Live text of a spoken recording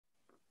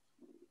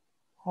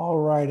All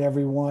right,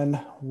 everyone.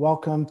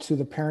 Welcome to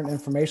the Parent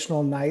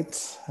Informational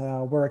Night.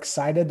 We're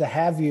excited to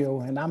have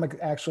you, and I'm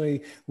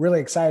actually really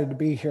excited to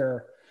be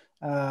here.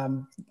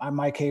 I'm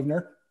Mike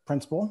Havener,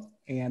 principal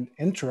and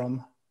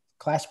interim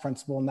class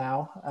principal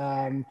now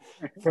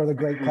for the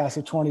great class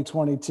of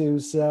 2022.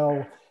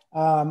 So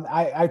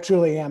I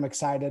truly am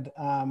excited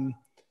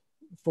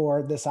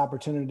for this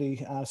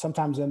opportunity.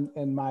 Sometimes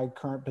in my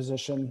current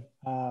position,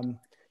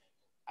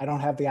 I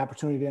don't have the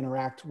opportunity to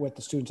interact with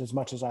the students as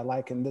much as I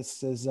like, and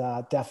this is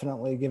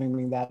definitely giving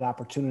me that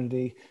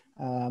opportunity.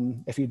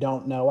 If you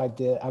don't know,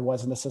 I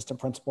was an assistant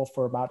principal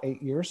for about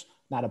 8 years,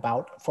 not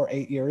about, for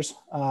 8 years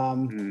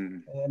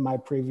in my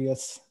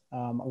previous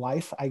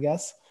life, I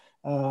guess.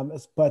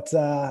 But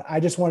I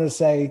just wanted to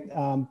say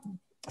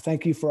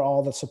thank you for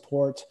all the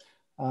support.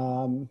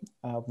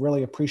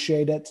 Really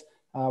appreciate it.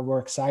 We're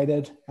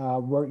excited.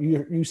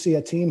 You see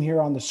a team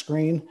here on the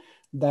screen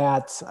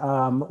that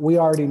we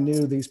already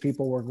knew these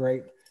people were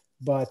great,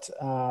 but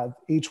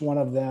each one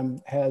of them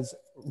has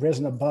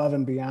risen above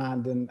and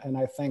beyond, and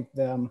I thank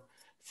them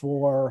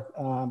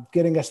for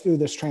getting us through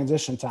this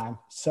transition time.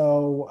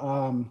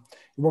 So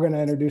we're going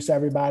to introduce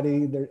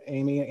everybody.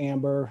 Amy,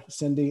 Amber,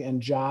 Cindy,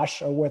 and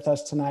Josh are with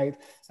us tonight.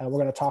 We're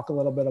going to talk a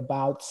little bit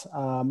about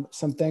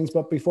some things,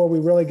 but before we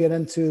really get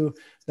into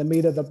the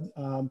meat of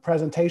the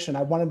presentation,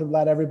 I wanted to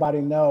let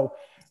everybody know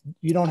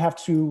you don't have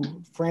to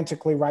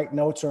frantically write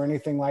notes or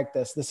anything like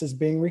this. This is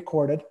being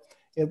recorded.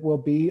 It will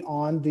be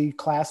on the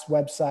class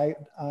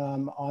website,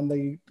 on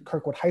the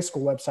Kirkwood High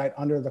School website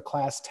under the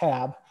class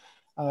tab.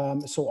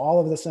 So all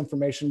of this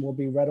information will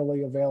be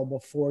readily available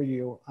for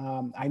you.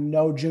 I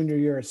know junior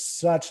year is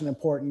such an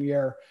important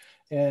year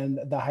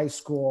in the high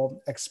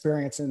school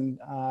experience, and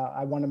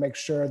I want to make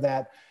sure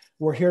that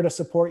we're here to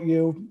support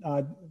you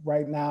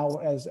right now,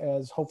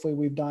 as hopefully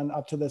we've done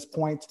up to this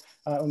point,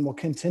 and we'll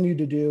continue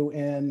to do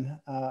in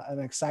an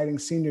exciting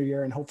senior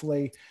year. And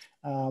hopefully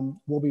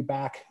we'll be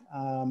back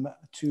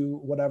to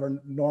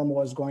whatever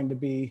normal is going to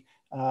be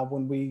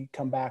when we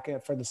come back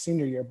for the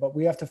senior year. But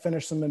we have to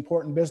finish some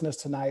important business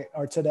tonight,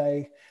 or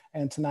today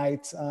and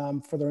tonight,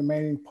 for the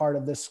remaining part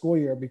of this school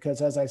year, because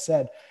as I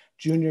said,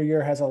 junior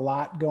year has a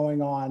lot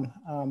going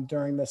on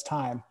during this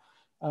time.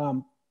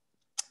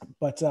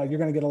 But you're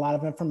going to get a lot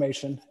of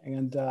information,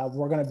 and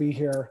we're going to be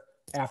here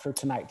after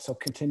tonight. So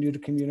continue to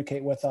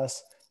communicate with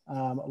us.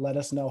 Let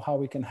us know how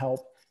we can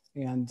help,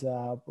 and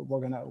we're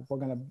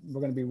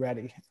gonna be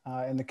ready.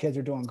 And the kids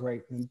are doing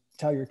great. And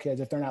tell your kids,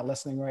 if they're not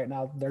listening right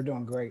now, they're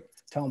doing great.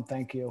 Tell them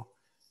thank you.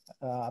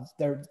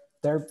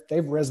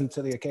 They've risen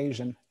to the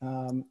occasion,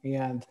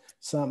 and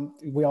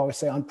we always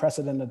say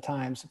unprecedented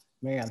times.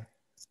 Man,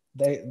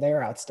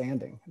 they're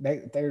outstanding.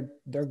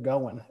 They're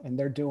going and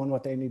they're doing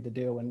what they need to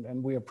do,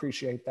 and we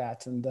appreciate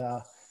that. And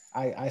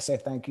I say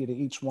thank you to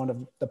each one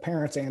of the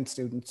parents and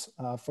students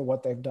for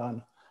what they've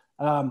done.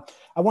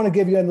 I want to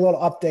give you a little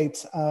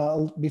update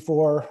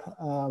before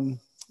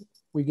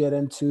we get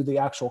into the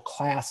actual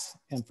class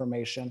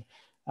information.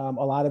 A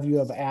lot of you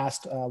have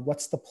asked,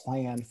 what's the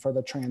plan for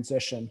the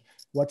transition?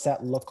 What's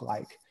that look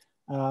like?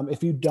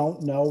 If you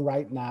don't know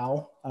right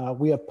now,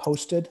 we have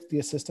posted the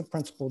assistant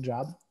principal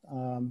job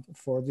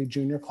for the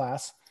junior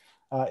class.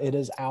 It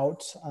is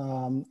out,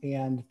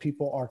 and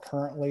people are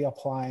currently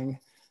applying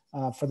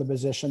for the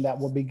position that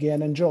will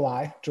begin in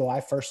July.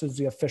 July 1st is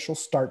the official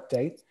start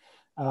date,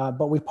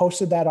 but we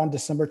posted that on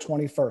December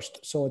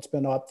 21st. So it's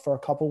been up for a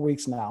couple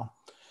weeks now.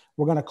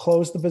 We're going to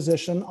close the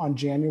position on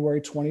January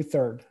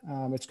 23rd.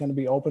 It's going to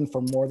be open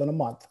for more than a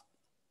month.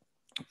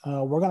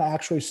 We're going to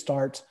actually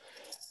start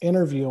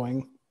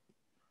interviewing,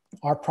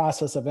 our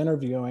process of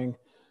interviewing,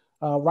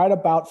 right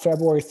about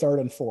February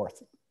 3rd and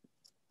 4th.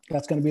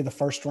 That's going to be the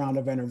first round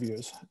of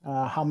interviews.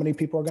 How many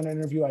people are going to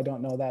interview? I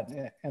don't know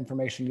that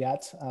information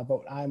yet, but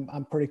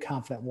I'm pretty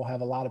confident we'll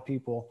have a lot of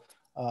people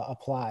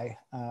apply.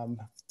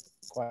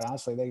 Quite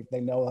honestly, they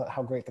know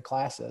how great the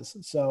class is.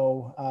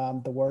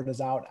 So the word is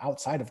out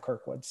outside of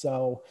Kirkwood.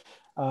 So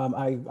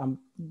I'm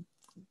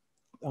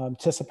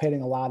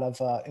anticipating a lot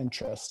of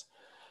interest.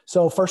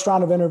 So first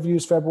round of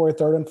interviews, February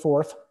 3rd and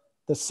 4th.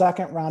 The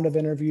second round of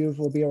interviews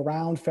will be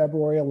around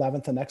February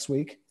 11th of next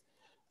week.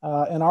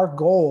 And our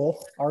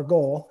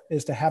goal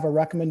is to have a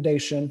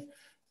recommendation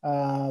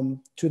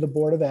to the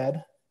Board of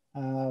Ed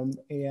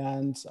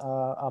and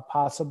a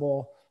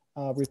possible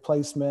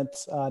replacement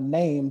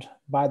named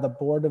by the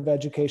Board of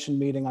Education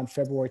meeting on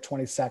February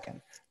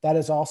 22nd. That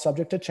is all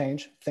subject to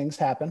change. Things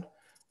happen,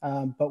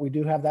 but we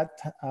do have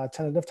that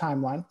tentative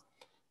timeline.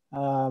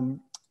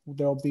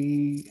 There'll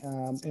be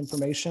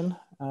information,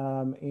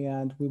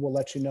 and we will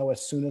let you know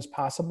as soon as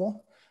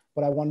possible.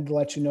 But I wanted to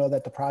let you know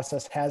that the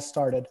process has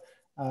started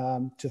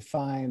to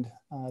find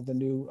the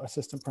new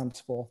assistant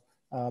principal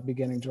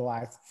beginning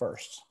July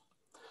 1st.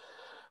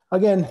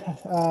 Again,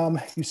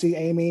 you see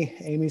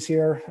Amy's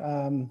here,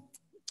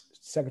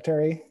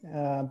 secretary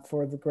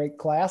for the great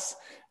class.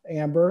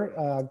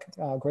 Amber,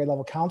 grade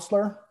level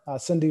counselor.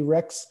 Cindy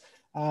Ricks.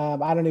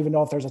 I don't even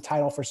know if there's a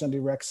title for Cindy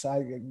Ricks.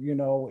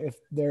 If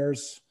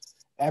there's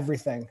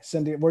everything.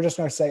 Cindy, we're just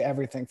going to say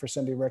everything for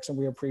Cindy Ricks, and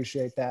we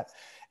appreciate that.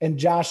 And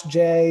Josh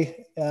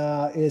J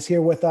is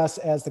here with us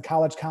as the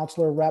college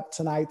counselor rep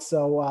tonight.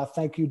 So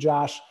thank you,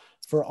 Josh,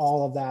 for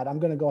all of that. I'm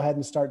going to go ahead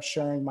and start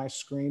sharing my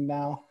screen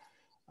now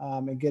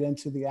and get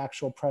into the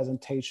actual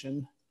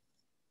presentation.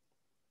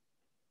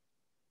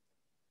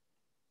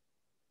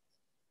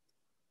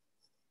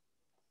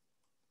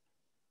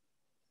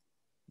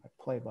 My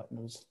play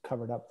button was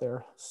covered up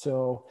there.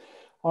 So,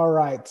 all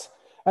right.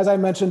 As I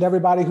mentioned,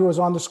 everybody who is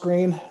on the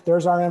screen,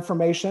 there's our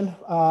information.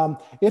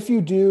 If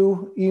you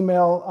do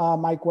email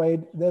Mike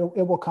Wade,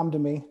 it will come to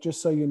me,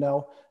 just so you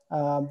know.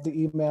 The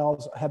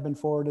emails have been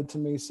forwarded to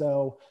me.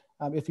 So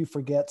if you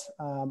forget,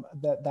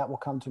 that will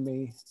come to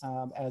me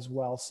as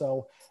well.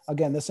 So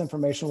again, this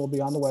information will be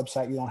on the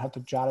website. You don't have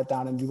to jot it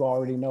down, and you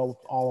already know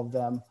all of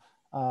them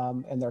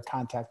and their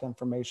contact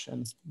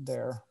information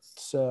there.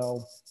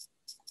 So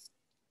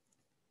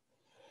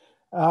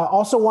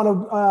also want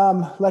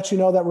to let you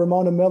know that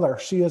Ramona Miller,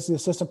 she is the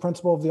assistant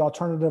principal of the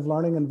alternative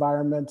learning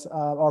environment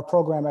or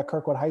program at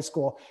Kirkwood High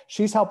School.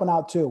 She's helping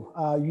out too.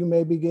 You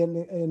may be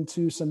getting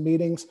into some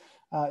meetings.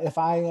 If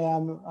I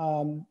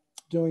am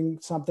doing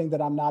something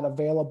that I'm not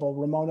available,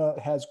 Ramona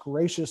has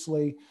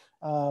graciously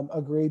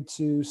agreed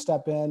to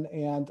step in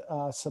and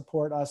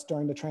support us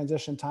during the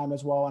transition time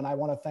as well. And I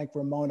want to thank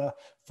Ramona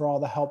for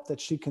all the help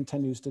that she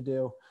continues to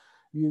do.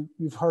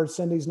 You've heard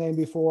Cindy's name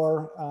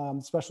before,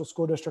 Special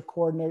School District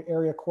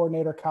Area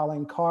Coordinator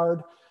Colleen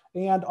Card,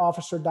 and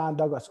Officer Don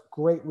Douglas,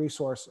 great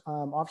resource.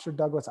 Officer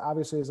Douglas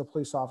obviously is a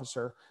police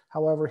officer.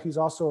 However, he's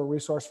also a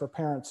resource for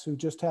parents who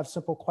just have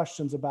simple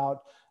questions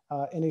about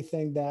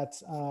anything that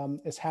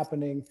is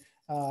happening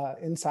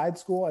inside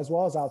school as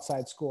well as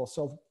outside school.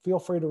 So feel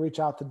free to reach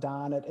out to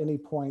Don at any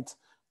point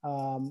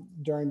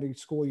during the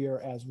school year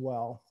as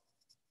well.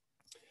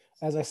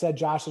 As I said,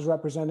 Josh is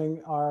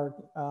representing our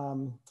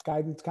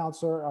guidance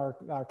counselor,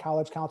 our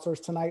college counselors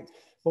tonight,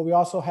 but we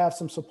also have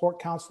some support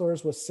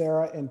counselors with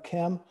Sarah and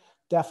Kim.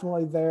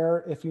 Definitely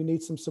there if you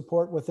need some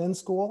support within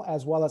school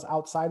as well as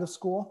outside of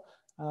school.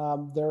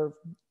 They're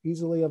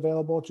easily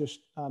available. Just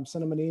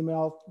send them an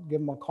email,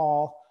 give them a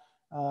call.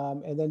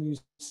 And then you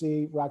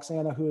see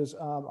Roxana, who is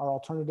our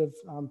alternative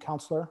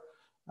counselor,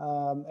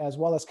 as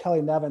well as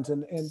Kelly Nevins.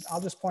 And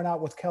I'll just point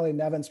out with Kelly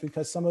Nevins,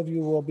 because some of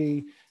you will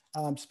be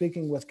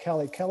speaking with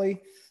Kelly.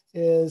 Kelly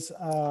is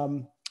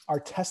our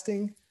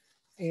testing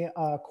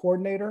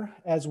coordinator,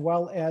 as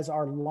well as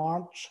our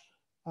launch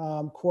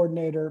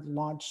coordinator.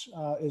 Launch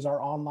is our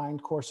online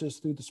courses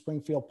through the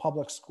Springfield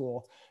Public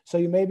School. So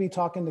you may be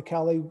talking to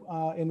Kelly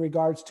in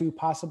regards to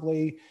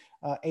possibly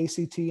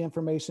ACT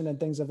information and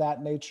things of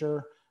that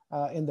nature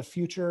in the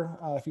future.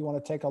 If you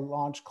want to take a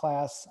launch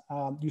class,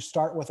 you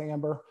start with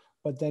Amber,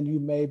 but then you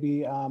may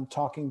be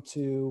talking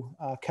to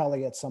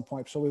Kelly at some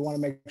point. So we want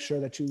to make sure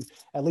that you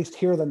at least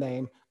hear the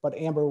name, but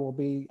Amber will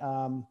be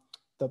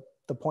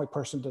the point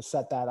person to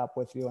set that up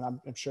with you. And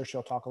I'm sure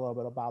she'll talk a little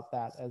bit about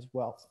that as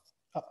well.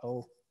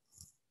 Uh-oh.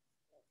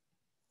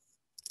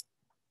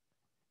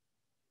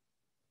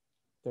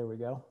 There we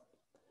go.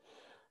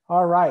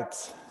 All right.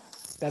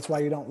 That's why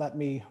you don't let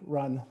me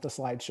run the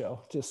slideshow.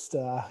 Just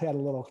had a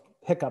little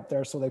hiccup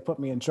there, so they put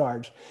me in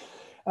charge.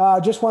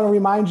 Just want to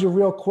remind you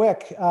real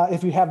quick,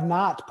 if you have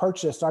not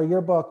purchased our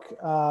yearbook,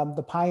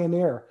 The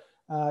Pioneer,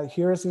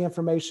 here's the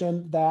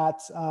information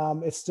that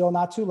it's still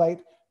not too late.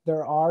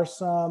 There are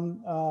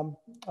some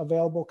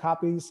available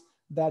copies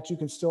that you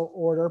can still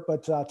order,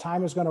 but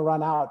time is going to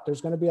run out.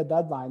 There's going to be a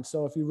deadline.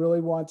 So if you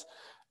really want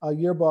a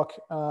yearbook,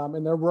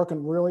 and they're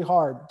working really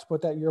hard to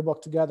put that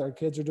yearbook together,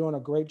 kids are doing a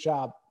great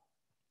job.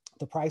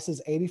 The price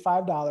is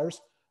 $85.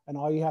 And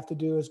all you have to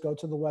do is go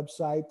to the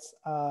website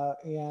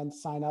and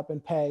sign up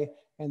and pay.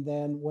 And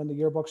then when the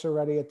yearbooks are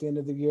ready at the end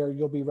of the year,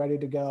 you'll be ready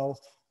to go.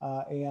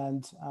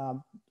 And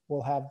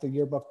we'll have the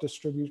yearbook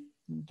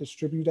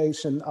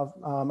distribution of,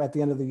 at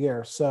the end of the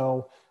year.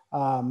 So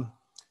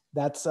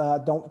that's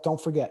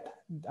don't forget,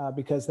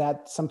 because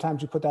that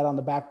sometimes you put that on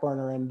the back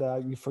burner and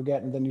you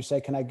forget, and then you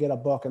say, can I get a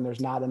book? And there's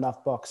not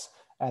enough books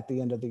at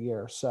the end of the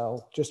year.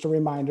 So just a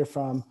reminder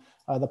from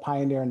the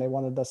Pioneer, and they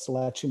wanted us to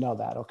let you know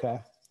that,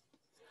 okay?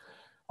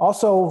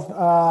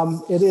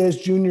 Also, it is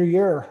junior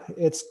year.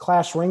 It's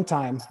class ring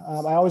time.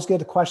 I always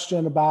get a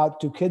question about,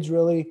 do kids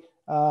really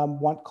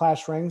want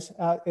class rings?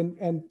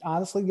 And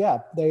honestly, yeah,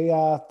 they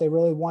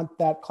really want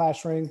that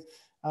class ring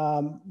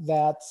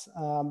that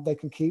they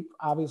can keep,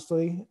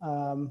 obviously.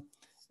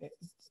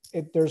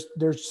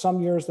 There's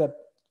some years that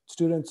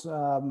students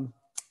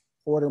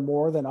order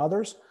more than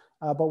others,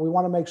 but we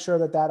want to make sure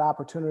that that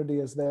opportunity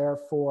is there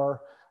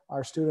for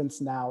our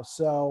students now.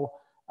 So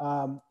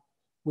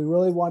we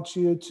really want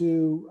you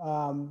to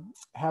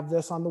have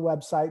this on the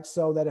website,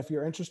 so that if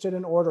you're interested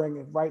in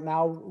ordering right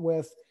now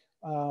with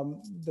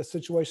the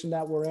situation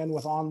that we're in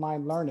with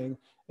online learning,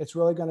 it's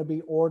really going to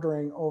be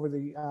ordering over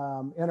the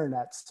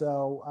internet.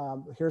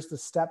 So here's the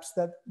steps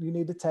that you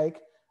need to take.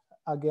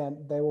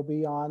 Again, they will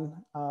be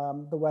on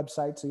the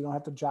website, so you don't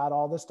have to jot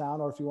all this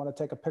down, or if you want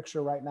to take a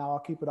picture right now, I'll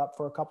keep it up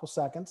for a couple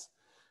seconds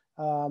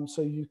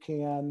so you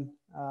can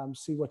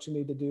see what you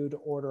need to do to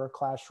order a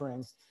class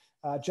ring.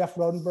 Jeff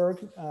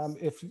Rodenberg,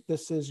 if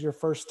this is your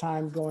first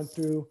time going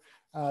through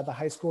the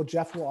high school,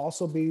 Jeff will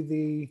also be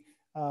the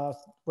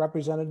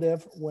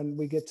representative when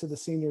we get to the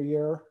senior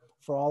year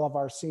for all of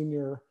our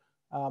senior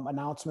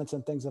announcements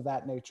and things of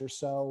that nature.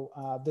 So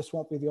this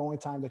won't be the only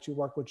time that you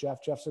work with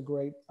Jeff. Jeff's a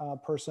great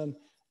person,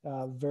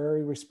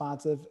 very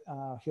responsive.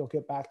 He'll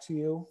get back to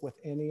you with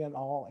any and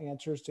all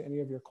answers to any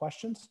of your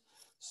questions.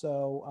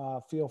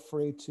 So feel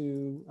free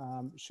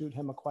to shoot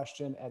him a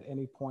question at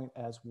any point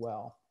as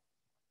well.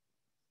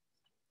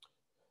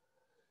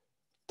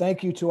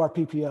 Thank you to our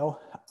PPO.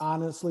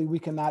 Honestly, we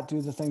cannot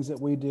do the things that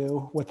we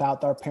do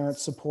without our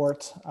parents'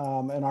 support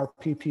and our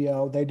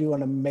PPO. They do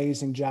an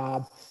amazing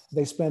job.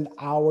 They spend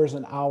hours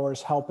and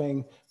hours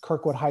helping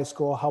Kirkwood High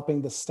School, helping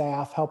the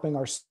staff, helping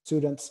our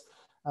students,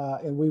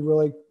 and we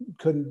really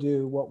couldn't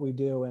do what we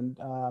do. And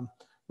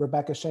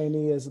Rebecca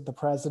Shaney is the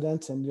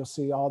president, and you'll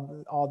see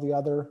all the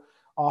other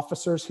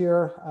officers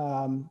here,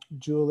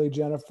 Julie,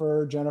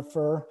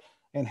 Jennifer,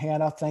 and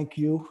Hannah. Thank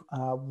you.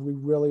 We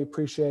really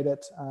appreciate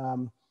it.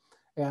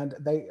 And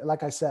they,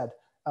 like I said,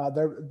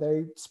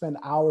 they spend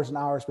hours and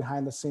hours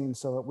behind the scenes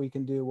so that we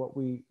can do what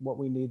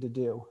we need to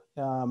do.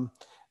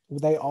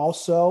 They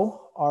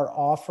also are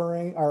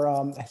offering,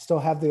 or still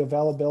have the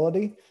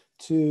availability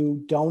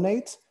to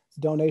donate.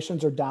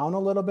 Donations are down a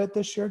little bit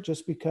this year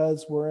just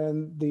because we're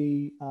in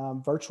the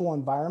virtual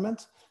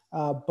environment,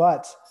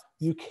 but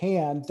you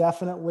can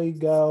definitely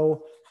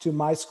go to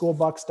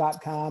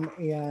myschoolbucks.com,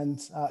 and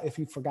if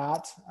you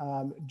forgot,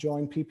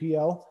 join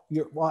PPO.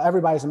 Well,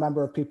 everybody's a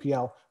member of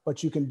PPO,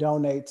 but you can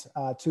donate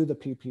to the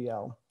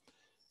PPO.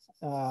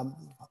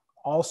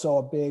 Also,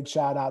 a big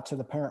shout out to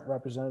the parent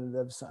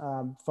representatives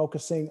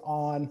focusing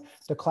on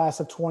the class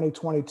of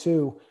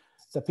 2022.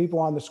 The people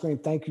on the screen,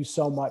 thank you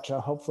so much.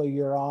 Hopefully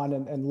you're on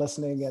and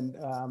listening,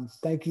 and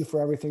thank you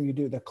for everything you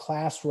do. The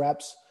class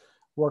reps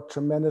work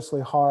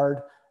tremendously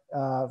hard.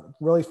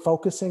 Really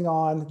focusing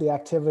on the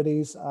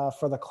activities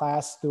for the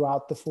class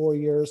throughout the 4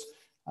 years.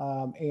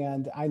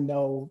 And I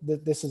know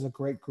that this is a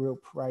great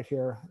group right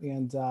here.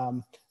 And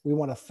we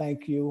want to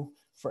thank you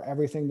for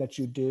everything that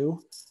you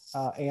do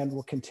and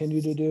will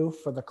continue to do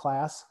for the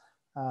class.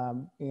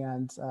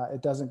 And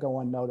it doesn't go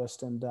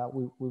unnoticed. And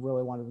we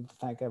really wanted to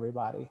thank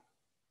everybody.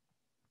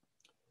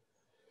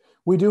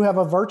 We do have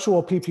a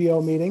virtual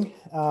PPO meeting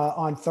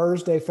on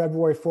Thursday,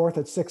 February 4th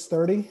at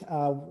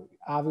 6:30.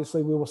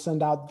 Obviously, we will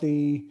send out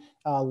the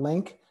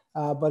link,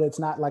 but it's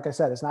not, like I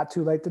said, it's not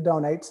too late to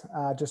donate.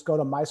 Just go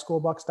to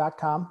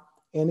myschoolbucks.com.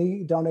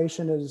 Any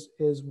donation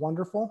is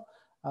wonderful.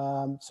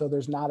 So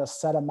there's not a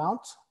set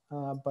amount,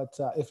 but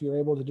if you're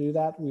able to do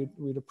that,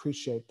 we'd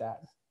appreciate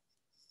that.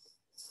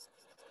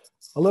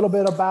 A little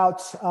bit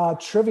about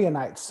trivia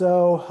night.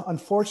 So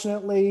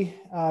unfortunately,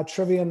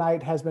 trivia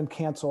night has been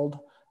canceled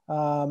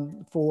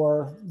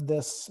for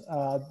this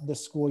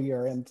school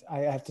year. And I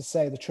have to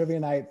say the trivia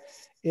night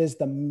is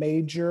the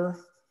major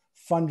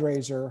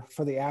fundraiser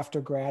for the after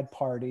grad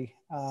party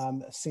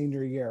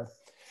senior year.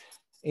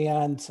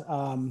 And,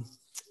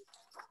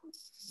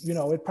 you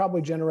know, it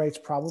probably generates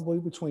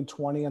between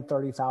 $20,000 and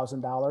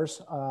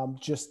 $30,000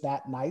 just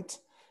that night.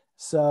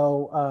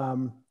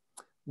 So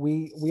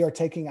we are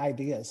taking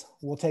ideas.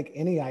 We'll take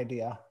any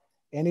idea,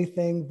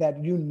 anything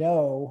that you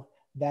know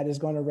that is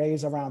going to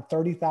raise around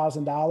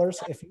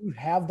 $30,000. If you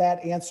have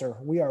that answer,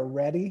 we are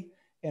ready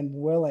and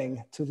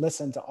willing to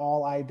listen to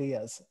all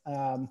ideas.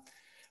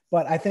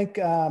 But I think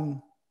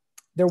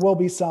there will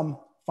be some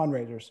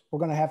fundraisers. We're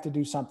going to have to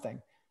do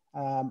something.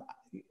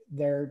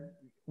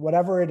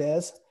 Whatever it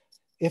is,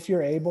 if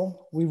you're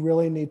able, we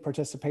really need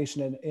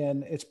participation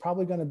in it's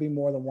probably going to be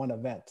more than one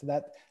event.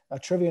 That a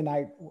trivia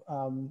night,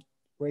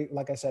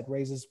 like I said,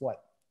 raises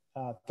what,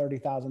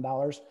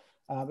 $30,000.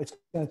 It's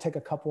going to take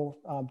a couple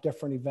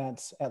different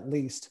events at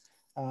least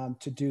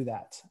to do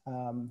that.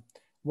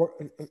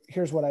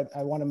 Here's what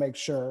I want to make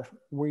sure.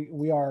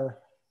 We are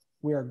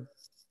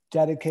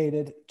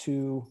dedicated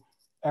to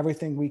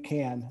everything we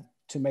can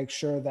to make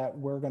sure that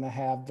we're going to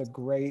have the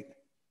great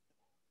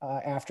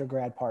after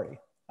grad party.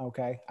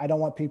 Okay. I don't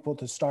want people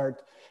to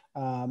start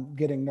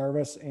getting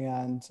nervous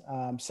and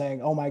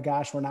saying, oh my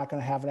gosh, we're not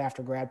going to have an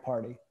after grad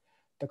party.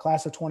 The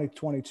class of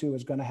 2022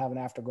 is going to have an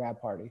after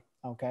grad party.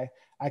 Okay.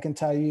 I can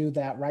tell you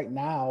that right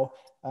now,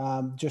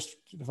 just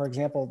for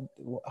example,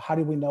 how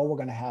do we know we're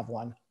going to have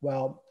one?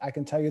 Well, I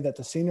can tell you that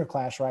the senior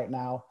class right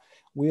now,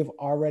 we have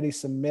already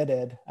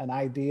submitted an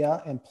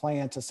idea and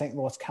plan to St.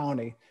 Louis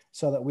County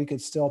so that we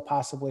could still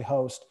possibly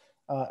host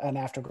an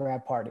after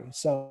grad party.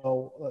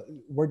 So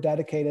we're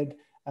dedicated.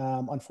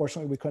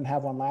 Unfortunately, we couldn't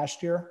have one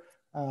last year,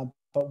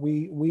 but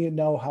we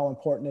know how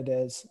important it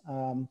is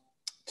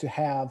to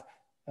have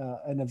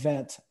an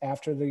event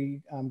after the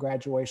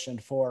graduation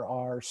for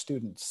our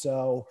students.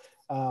 So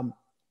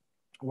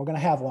we're going to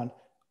have one.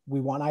 We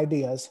want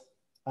ideas,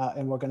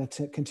 and we're going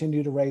to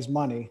continue to raise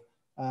money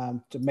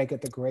to make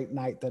it the great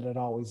night that it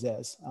always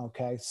is.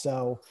 Okay.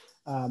 So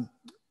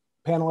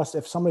panelists,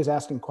 if somebody's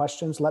asking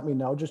questions, let me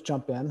know, just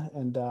jump in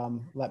and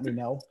let me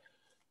know.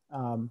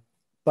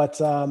 But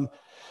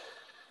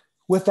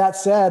with that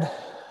said,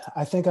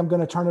 I think I'm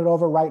going to turn it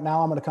over right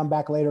now. I'm going to come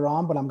back later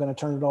on, but I'm going to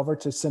turn it over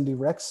to Cindy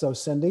Ricks. So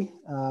Cindy,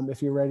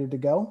 if you're ready to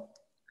go.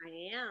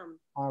 I am.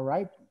 All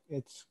right.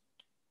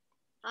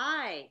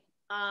 Hi.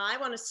 I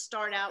want to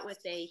start out with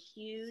a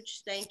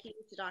huge thank you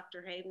to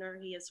Dr.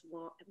 Haebner. He has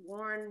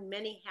worn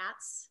many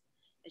hats,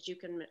 as you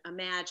can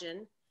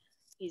imagine.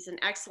 He's an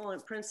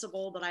excellent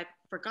principal, but I've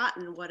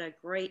forgotten what a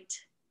great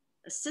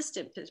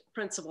assistant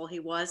principal he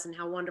was and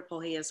how wonderful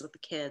he is with the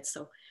kids.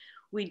 So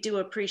we do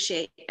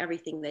appreciate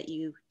everything that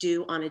you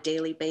do on a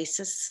daily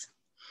basis.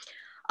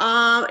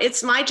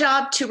 It's my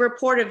job to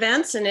report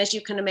events, and as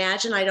you can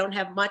imagine, I don't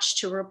have much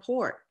to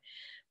report.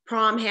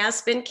 Prom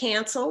has been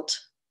canceled.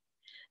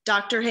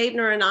 Dr.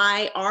 Haebner and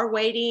I are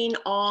waiting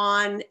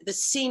on the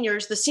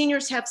seniors. The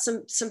seniors have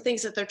some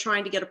things that they're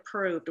trying to get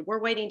approved.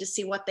 We're waiting to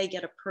see what they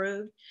get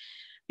approved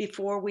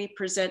before we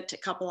present a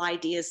couple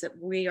ideas that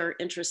we are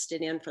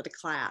interested in for the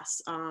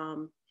class.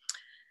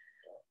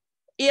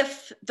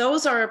 If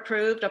those are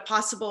approved, a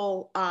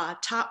possible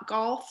Top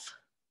Golf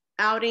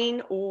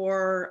outing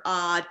or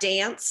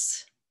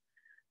dance,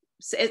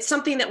 it's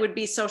something that would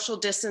be social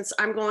distance.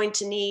 I'm going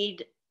to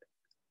need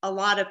a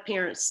lot of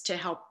parents to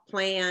help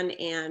plan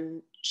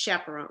and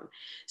chaperone.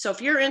 So if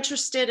you're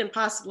interested in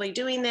possibly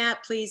doing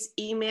that, please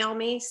email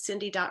me,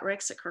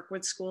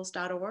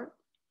 cindy.ricks@kirkwoodschools.org.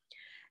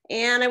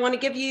 And I want to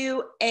give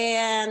you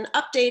an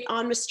update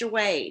on Mr.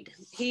 Wade.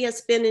 He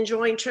has been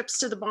enjoying trips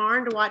to the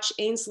barn to watch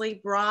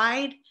Ainsley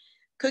Bride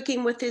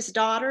cooking with his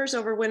daughters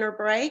over winter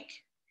break.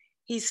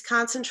 He's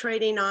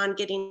concentrating on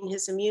getting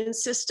his immune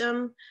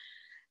system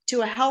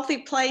to a healthy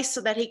place so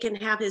that he can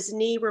have his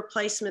knee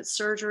replacement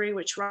surgery,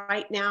 which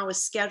right now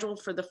is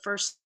scheduled for the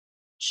first.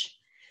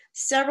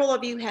 Several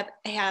of you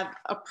have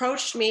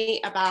approached me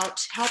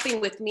about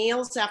helping with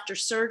meals after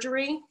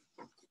surgery.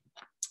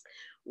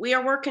 We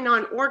are working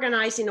on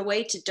organizing a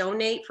way to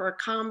donate for a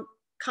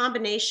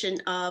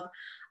combination of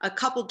a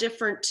couple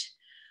different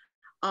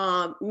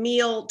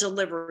meal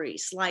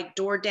deliveries like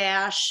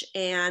DoorDash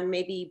and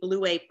maybe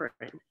Blue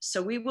Apron.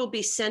 So we will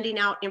be sending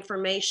out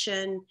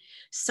information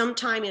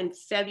sometime in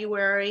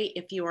February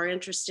if you are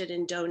interested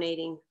in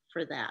donating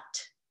for that.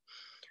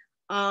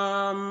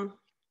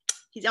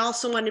 He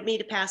also wanted me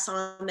to pass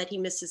on that he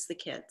misses the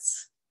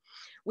kids.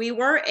 We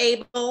were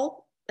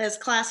able, as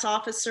class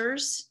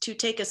officers, to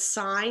take a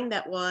sign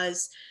that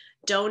was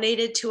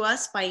donated to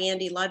us by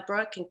Andy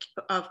Ludbrook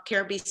of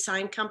Caribbean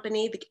Sign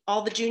Company.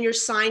 All the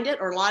juniors signed it,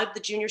 or a lot of the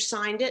juniors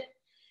signed it.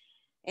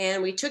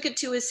 And we took it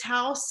to his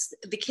house.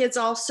 The kids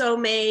also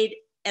made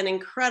an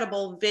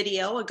incredible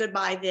video, a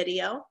goodbye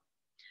video,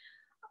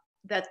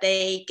 that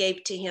they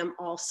gave to him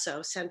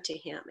also, sent to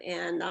him.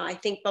 And I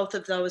think both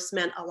of those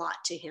meant a lot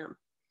to him.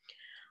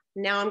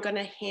 Now I'm going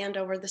to hand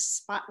over the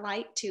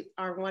spotlight to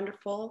our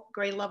wonderful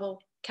grade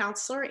level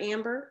counselor,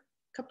 Amber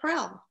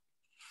Caprell.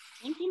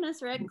 Thank you,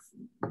 Ms. Ricks.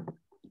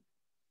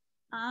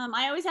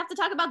 I always have to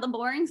talk about the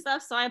boring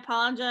stuff, so I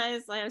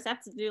apologize. I always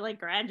have to do like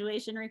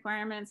graduation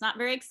requirements. Not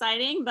very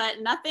exciting,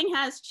 but nothing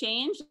has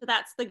changed.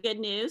 That's the good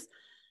news.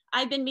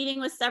 I've been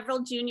meeting with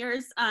several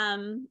juniors,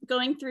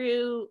 going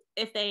through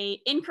if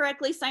they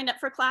incorrectly signed up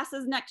for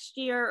classes next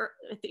year,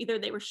 if either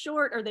they were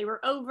short or they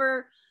were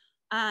over.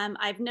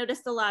 I've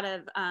noticed a lot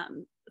of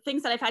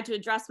things that I've had to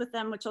address with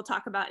them, which I'll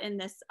talk about in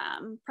this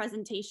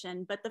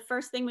presentation. But the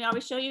first thing we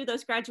always show you,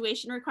 those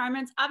graduation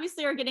requirements,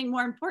 obviously are getting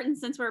more important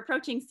since we're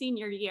approaching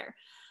senior year.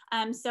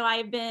 So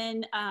I've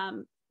been,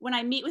 when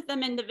I meet with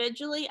them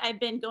individually, I've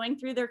been going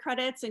through their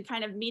credits and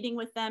kind of meeting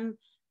with them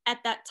at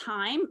that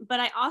time. But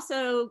I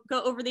also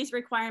go over these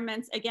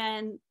requirements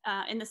again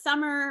in the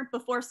summer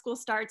before school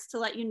starts to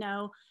let you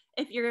know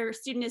if your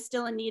student is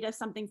still in need of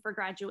something for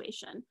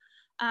graduation.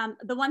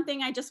 The one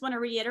thing I just want to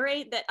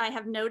reiterate that I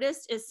have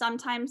noticed is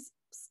sometimes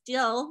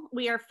still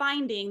we are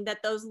finding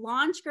that those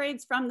launch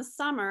grades from the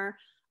summer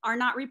are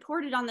not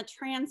reported on the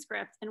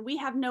transcript, and we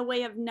have no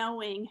way of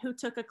knowing who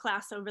took a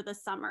class over the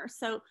summer.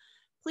 So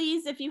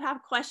please, if you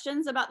have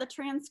questions about the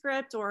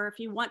transcript, or if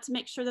you want to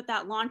make sure that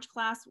that launch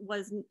class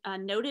was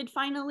noted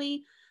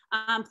finally,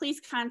 please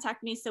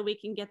contact me so we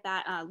can get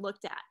that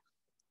looked at.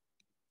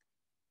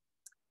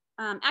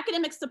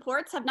 Academic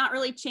supports have not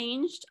really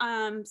changed.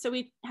 So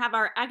we have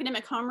our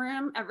academic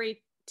homeroom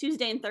every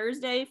Tuesday and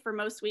Thursday for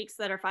most weeks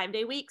that are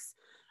 5-day weeks.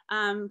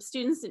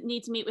 Students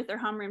need to meet with their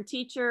homeroom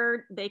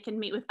teacher. They can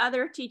meet with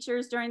other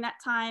teachers during that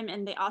time,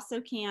 and they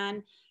also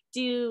can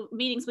do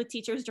meetings with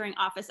teachers during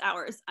office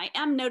hours. I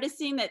am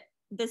noticing that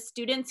the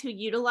students who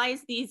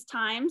utilize these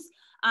times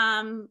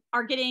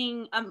are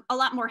getting a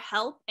lot more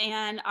help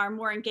and are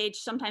more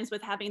engaged sometimes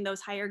with having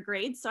those higher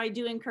grades. So I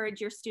do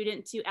encourage your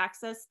student to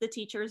access the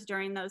teachers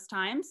during those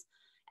times.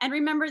 And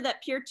remember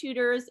that peer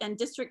tutors and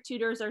district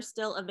tutors are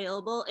still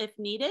available if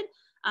needed.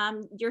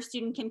 Your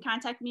student can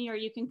contact me, or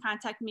you can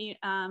contact me,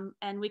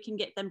 and we can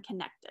get them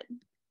connected.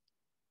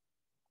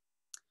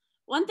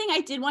 One thing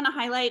I did want to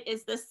highlight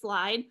is this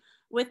slide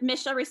with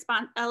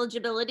MSHSAA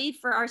eligibility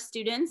for our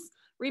students.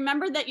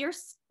 Remember that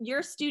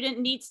your student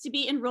needs to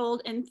be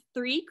enrolled in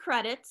 3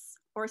 credits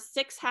or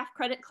 6 half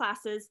credit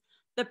classes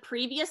the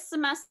previous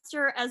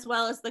semester as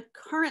well as the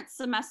current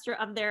semester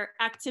of their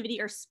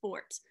activity or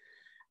sport.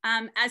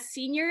 As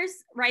seniors,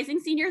 rising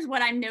seniors,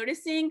 what I'm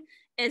noticing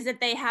is that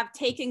they have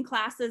taken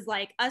classes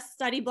like a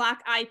study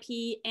block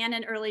IP and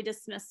an early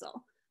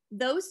dismissal.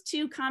 Those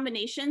two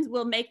combinations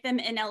will make them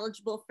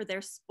ineligible for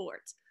their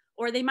sport,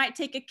 or they might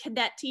take a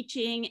cadet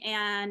teaching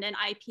and an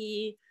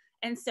IP.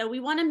 And so we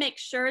want to make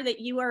sure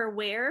that you are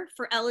aware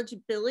for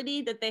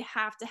eligibility that they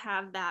have to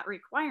have that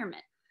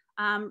requirement.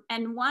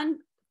 And one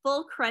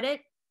full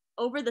credit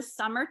over the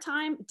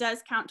summertime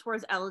does count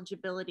towards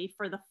eligibility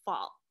for the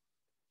fall.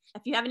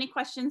 If you have any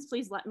questions,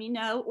 please let me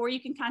know, or you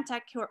can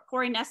contact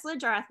Corey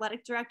Nestledge, our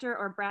athletic director,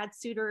 or Brad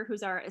Suter,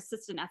 who's our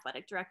assistant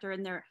athletic director,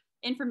 and their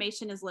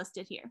information is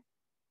listed here.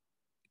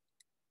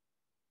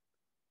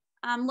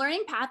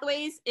 Learning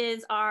Pathways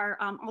is our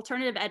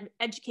alternative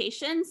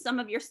education. Some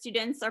of your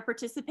students are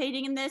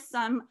participating in this.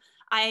 Some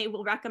I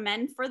will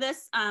recommend for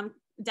this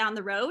down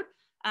the road.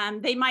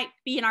 They might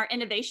be in our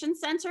Innovation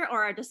Center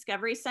or our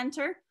Discovery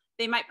Center.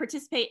 They might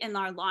participate in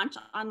our Launch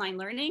Online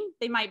Learning.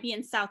 They might be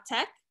in South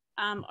Tech,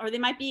 or they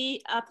might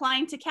be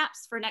applying to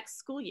CAPS for next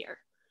school year.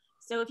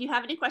 So if you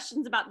have any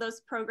questions about those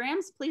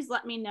programs, please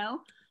let me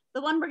know.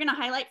 The one we're going to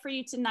highlight for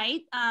you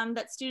tonight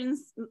that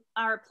students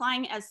are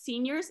applying as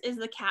seniors is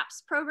the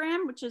CAPS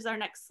program, which is our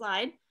next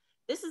slide.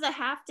 This is a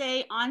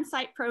half-day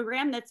on-site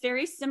program that's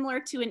very similar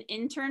to an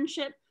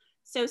internship.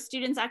 So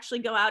students actually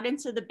go out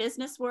into the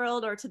business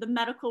world or to the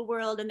medical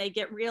world, and they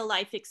get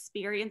real-life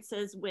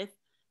experiences with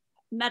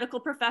medical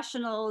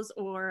professionals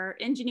or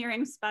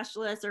engineering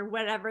specialists or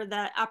whatever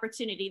the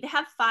opportunity. They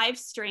have 5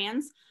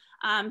 strands.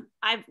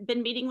 I've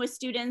been meeting with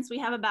students. We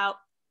have about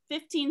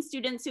 15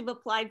 students who've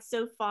applied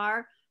so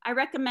far. I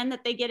recommend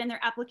that they get in their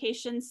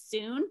applications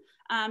soon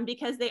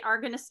because they are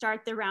going to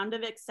start the round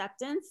of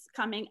acceptance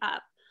coming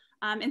up.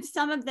 And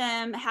some of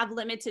them have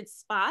limited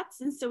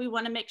spots. And so we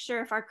want to make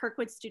sure if our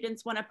Kirkwood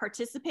students want to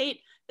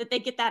participate, that they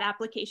get that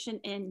application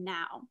in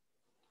now.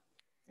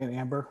 And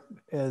Amber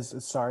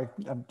sorry,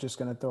 I'm just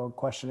going to throw a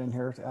question in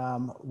here.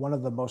 One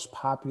of the most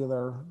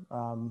popular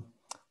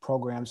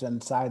programs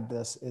inside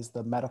this is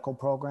the medical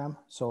program.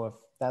 So if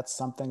that's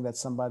something that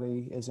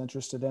somebody is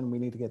interested in, we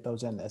need to get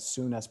those in as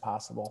soon as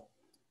possible.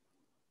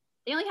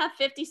 They only have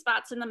 50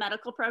 spots in the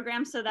medical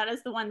program, so that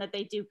is the one that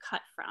they do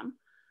cut from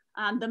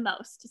the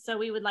most. So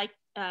we would like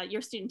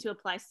your student to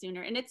apply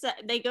sooner. And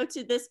they go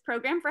to this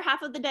program for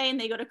half of the day and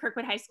they go to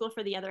Kirkwood High School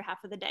for the other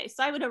half of the day.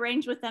 So I would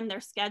arrange with them their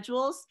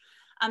schedules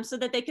so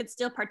that they could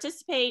still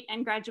participate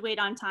and graduate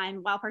on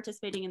time while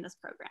participating in this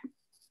program.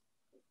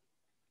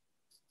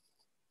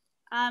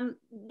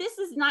 This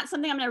is not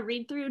something I'm going to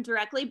read through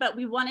directly, but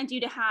we wanted you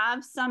to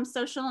have some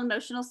social and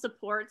emotional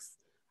supports.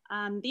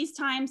 These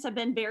times have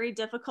been very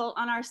difficult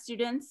on our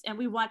students, and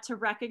we want to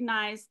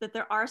recognize that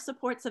there are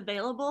supports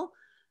available.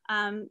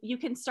 You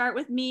can start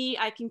with me.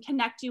 I can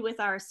connect you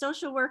with our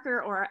social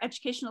worker or our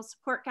educational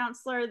support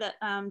counselor that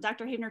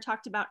Dr. Havener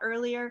talked about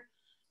earlier.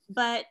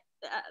 But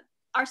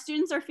our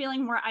students are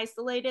feeling more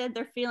isolated.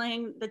 They're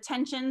feeling the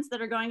tensions that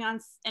are going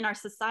on in our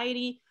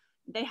society.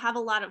 They have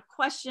a lot of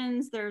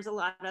questions. There's a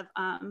lot of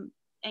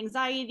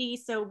anxiety.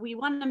 So we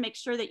want to make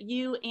sure that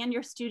you and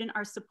your student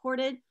are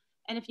supported.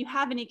 And if you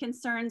have any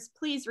concerns,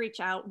 please reach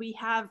out. We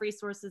have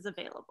resources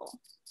available.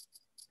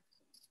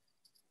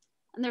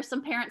 And there's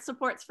some parent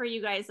supports for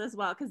you guys as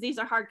well, because these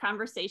are hard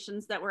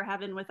conversations that we're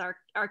having with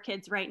our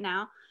kids right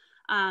now.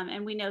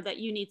 And we know that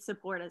you need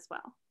support as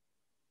well.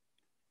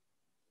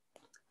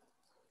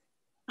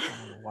 I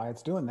don't know why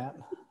it's doing that.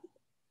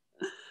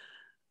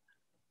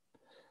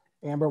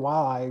 Amber,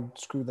 while I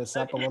screw this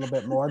up a little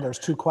bit more, there's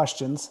 2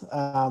 questions.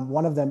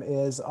 One of them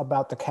is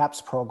about the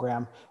CAPS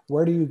program.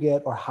 Where do you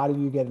get, or how do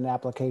you get an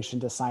application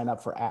to sign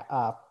up for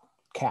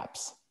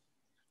CAPS?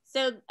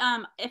 So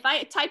if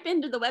I type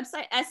into the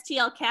website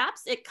STL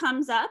CAPS, it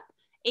comes up,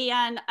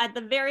 and at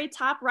the very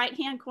top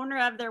right-hand corner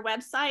of their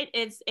website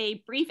is a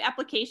brief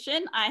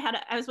application.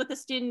 I was with a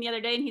student the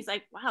other day, and he's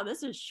like, wow,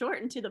 this is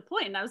short and to the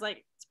point. And I was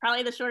like, it's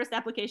probably the shortest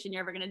application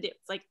you're ever gonna do.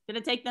 It's like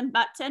gonna take them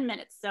about 10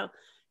 minutes. So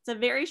it's a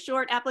very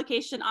short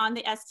application on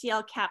the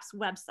STL CAPS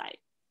website.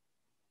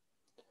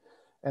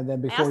 And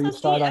then before you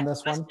start on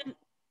this one,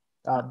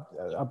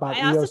 about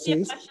EOCs? I also see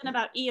a question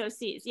about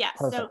EOCs, yes.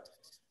 Perfect. So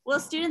will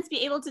students be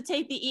able to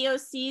take the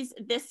EOCs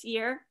this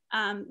year?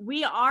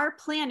 We are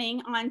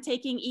planning on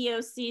taking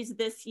EOCs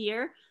this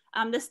year.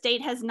 The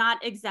state has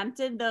not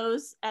exempted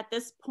those at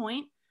this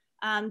point.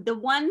 The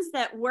ones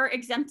that were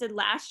exempted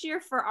last year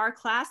for our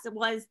class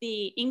was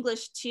the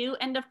English 2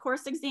 end of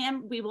course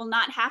exam. We will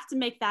not have to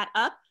make that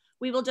up.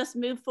 We will just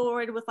move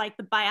forward with like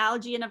the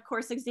biology end of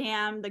course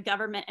exam, the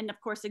government end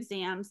of course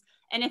exams.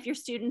 And if your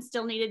student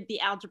still needed the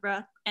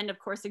algebra end of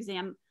course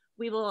exam,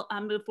 we will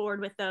move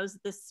forward with those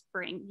this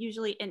spring,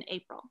 usually in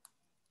April.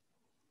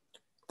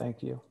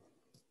 Thank you.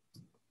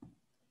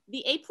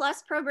 The A+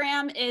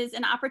 program is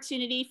an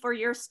opportunity for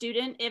your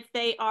student if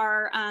they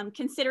are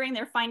considering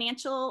their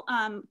financial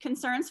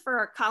concerns for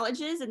our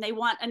colleges and they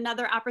want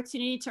another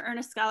opportunity to earn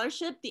a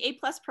scholarship. The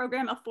A+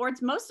 program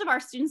affords most of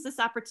our students this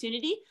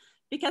opportunity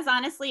because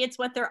honestly, it's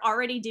what they're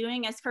already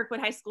doing as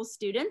Kirkwood High School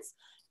students.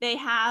 They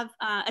have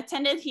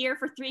attended here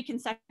for 3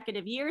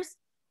 consecutive years,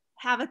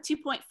 have a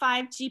 2.5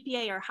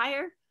 GPA or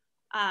higher.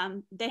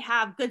 They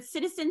have good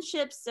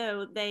citizenship,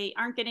 so they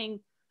aren't getting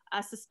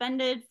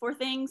suspended for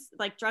things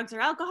like drugs or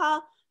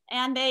alcohol.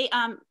 And they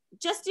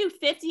just do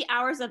 50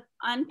 hours of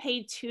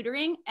unpaid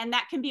tutoring. And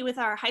that can be with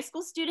our high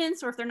school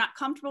students, or if they're not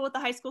comfortable with the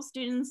high school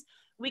students,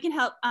 we can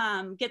help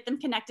get them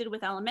connected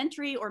with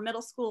elementary or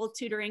middle school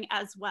tutoring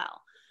as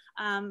well.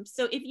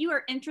 So if you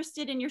are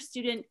interested in your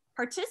student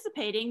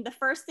participating, the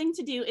first thing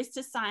to do is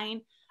to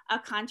sign a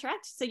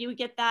contract. So you would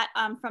get that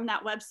from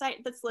that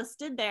website that's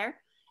listed there.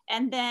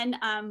 And then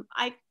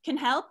I can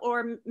help,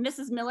 or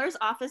Mrs. Miller's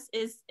office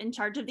is in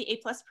charge of the A+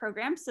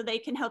 program, so they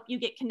can help you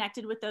get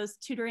connected with those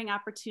tutoring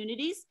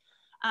opportunities.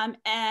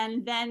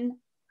 And then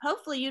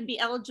hopefully you'd be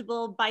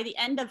eligible by the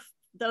end of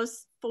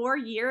those 4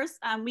 years.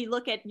 We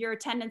look at your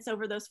attendance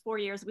over those 4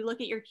 years. We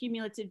look at your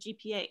cumulative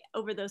GPA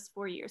over those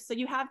 4 years. So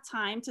you have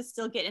time to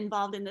still get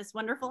involved in this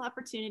wonderful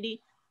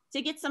opportunity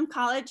to get some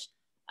college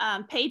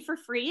paid for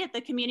free at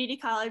the community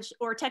college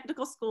or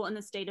technical school in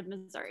the state of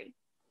Missouri.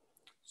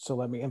 So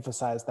let me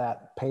emphasize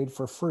that: paid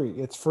for free.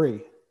 It's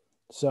free.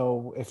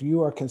 So if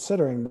you are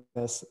considering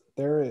this,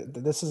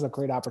 this is a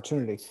great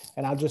opportunity.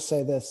 And I'll just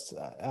say this,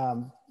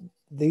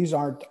 these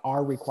aren't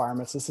our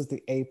requirements. This is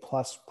the A+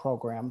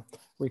 program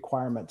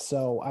requirement.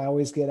 So I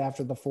always get,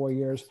 after the 4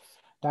 years,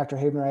 Dr.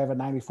 Havener, I have a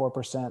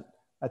 94%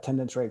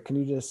 attendance rate. Can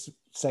you just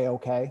say,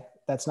 okay?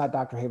 That's not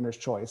Dr. Havener's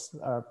choice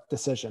or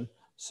decision.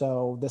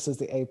 So this is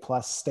the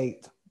A+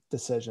 state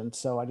decision.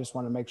 So I just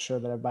want to make sure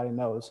that everybody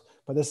knows,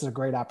 but this is a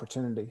great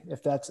opportunity.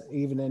 If that's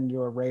even in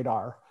your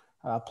radar,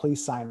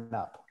 please sign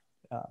up.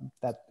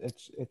 That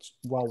it's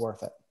well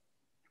worth it.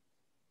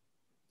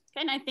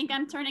 Okay, and I think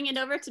I'm turning it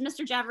over to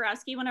Mr.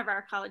 Jaworowski, one of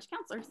our college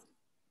counselors.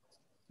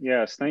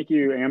 Yes, thank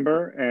you,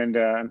 Amber,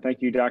 and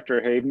thank you, Dr.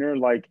 Havener.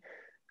 Like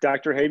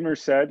Dr. Havener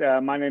said,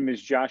 my name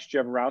is Josh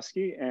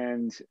Jaworowski,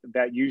 and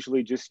that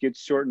usually just gets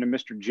shortened to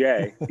Mr.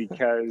 J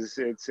because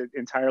it's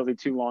entirely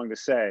too long to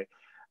say.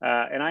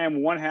 And I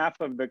am one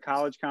half of the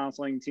college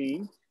counseling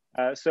team.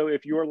 So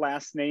if your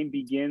last name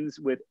begins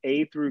with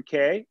A through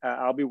K,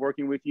 I'll be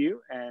working with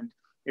you. And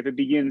if it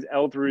begins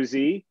L through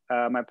Z,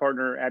 my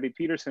partner, Abby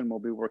Peterson, will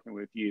be working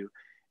with you.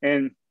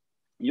 And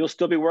you'll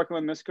still be working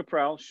with Ms.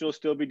 Caprell. She'll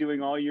still be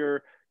doing all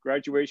your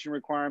graduation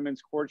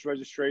requirements, course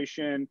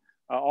registration,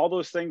 all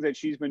those things that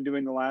she's been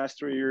doing the last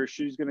 3 years.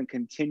 She's going to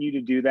continue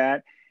to do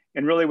that.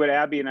 And really what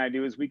Abby and I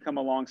do is we come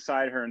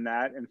alongside her in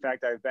that. In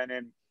fact, I've been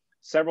in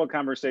several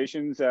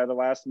conversations the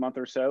last month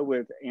or so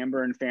with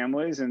Amber and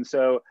families. And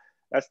so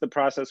that's the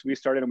process we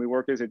started, and we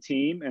work as a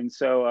team. And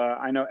so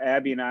I know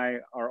Abby and I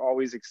are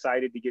always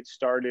excited to get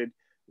started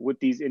with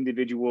these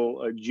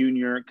individual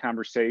junior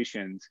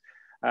conversations.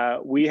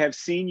 We have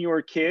seen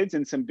your kids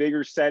in some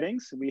bigger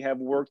settings. We have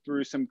worked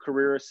through some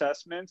career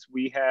assessments.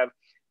 We have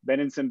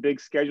been in some big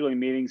scheduling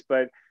meetings,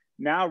 but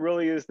now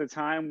really is the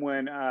time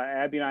when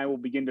Abby and I will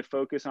begin to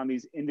focus on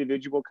these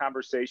individual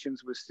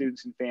conversations with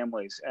students and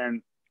families.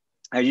 And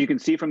as you can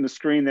see from the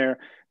screen there,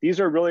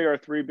 these are really our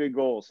 3 big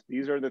goals.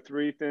 These are the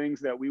 3 things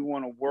that we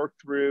want to work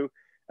through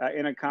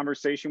in a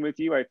conversation with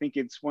you. I think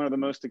it's one of the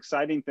most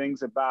exciting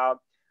things about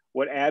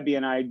what Abby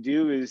and I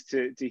do is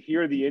to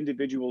hear the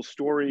individual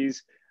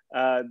stories,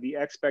 the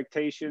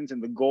expectations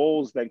and the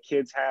goals that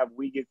kids have.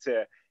 We get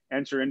to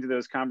enter into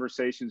those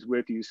conversations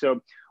with you.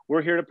 So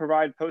we're here to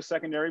provide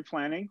post-secondary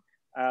planning.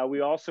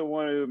 We also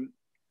want to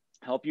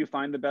help you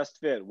find the best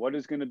fit. What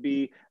is going to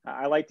be,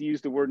 I like to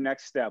use the word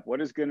next step.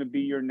 What is going to be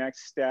your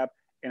next step,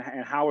 and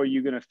how are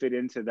you going to fit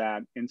into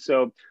that? And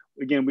so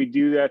again, we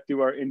do that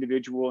through our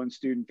individual and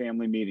student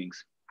family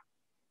meetings.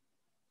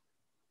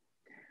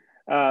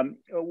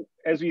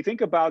 As we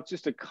think about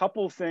just a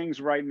couple things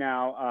right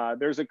now,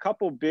 there's a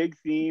couple big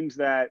themes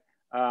that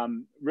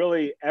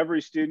really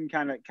every student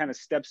kind of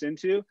steps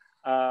into.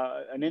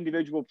 An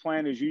individual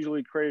plan is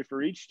usually created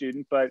for each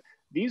student, but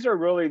these are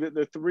really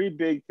the 3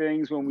 big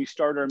things when we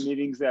start our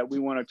meetings that we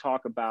want to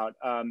talk about.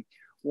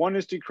 One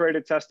is to create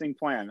a testing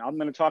plan. I'm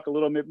going to talk a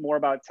little bit more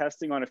about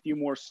testing on a few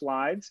more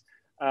slides,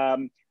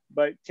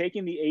 but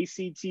taking the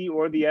ACT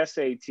or the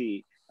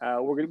SAT,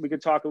 we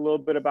could talk a little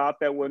bit about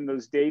that when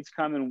those dates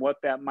come and what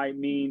that might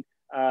mean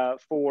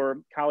for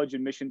college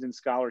admissions and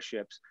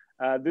scholarships.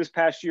 This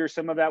past year,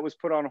 some of that was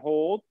put on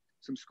hold.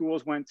 Some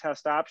schools went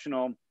test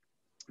optional,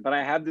 but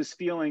I have this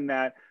feeling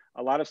that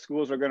a lot of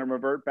schools are going to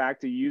revert back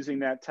to using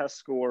that test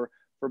score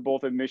for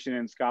both admission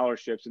and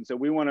scholarships. And so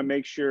we want to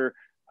make sure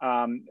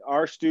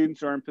our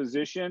students are in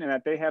position and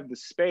that they have the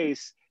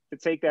space to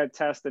take that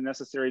test the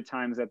necessary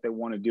times that they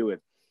want to do it.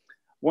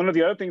 One of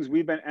the other things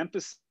we've been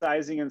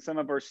emphasizing in some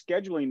of our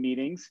scheduling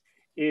meetings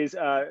is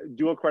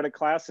dual credit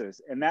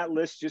classes. And that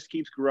list just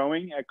keeps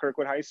growing at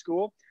Kirkwood High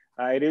School.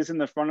 It is in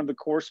the front of the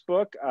course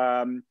book,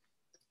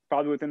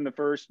 probably within the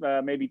first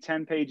maybe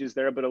 10 pages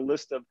there, but a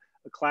list of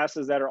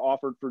classes that are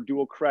offered for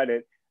dual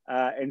credit.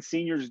 And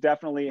seniors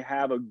definitely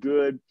have a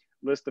good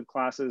list of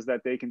classes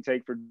that they can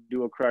take for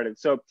dual credit.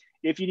 So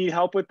if you need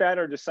help with that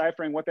or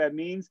deciphering what that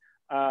means,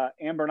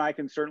 Amber and I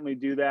can certainly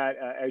do that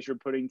as you're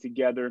putting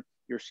together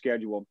your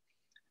schedule.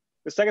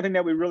 The second thing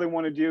that we really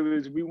want to do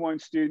is we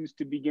want students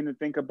to begin to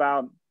think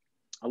about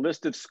a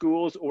list of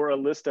schools or a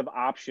list of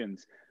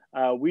options.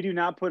 We do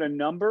not put a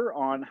number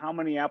on how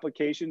many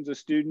applications a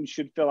student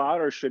should fill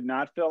out or should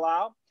not fill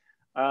out.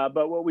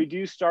 But what we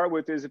do start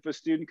with is if a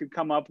student could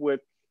come up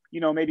with,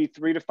 maybe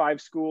 3 to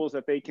 5 schools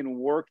that they can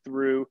work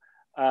through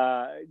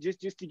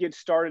just to get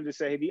started to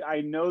say, hey,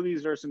 I know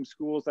these are some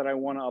schools that I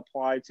want to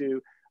apply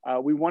to.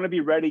 We want to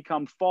be ready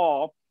come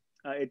fall.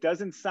 It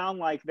doesn't sound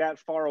like that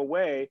far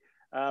away,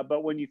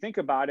 but when you think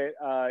about it,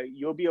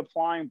 you'll be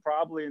applying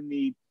probably in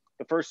the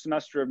first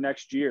semester of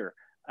next year.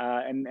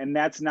 And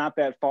that's not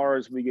that far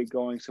as we get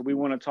going. So we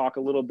want to talk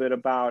a little bit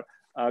about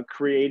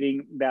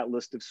creating that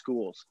list of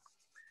schools.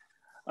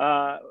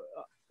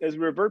 As we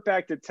revert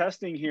back to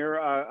testing here,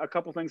 a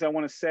couple things I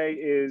want to say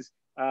is,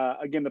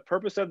 again, the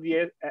purpose of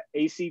the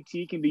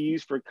ACT can be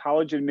used for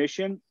college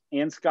admission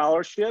and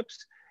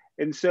scholarships.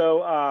 And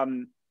so,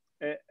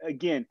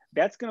 again,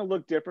 that's going to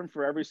look different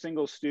for every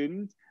single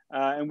student.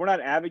 And we're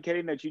not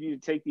advocating that you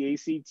need to take the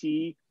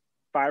ACT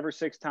 5 or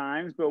 6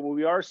 times, but what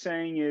we are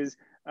saying is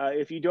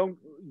if you don't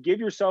give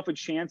yourself a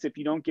chance, if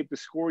you don't get the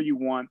score you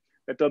want,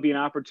 that there'll be an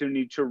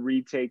opportunity to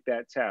retake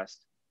that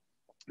test.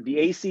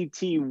 The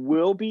ACT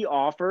will be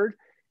offered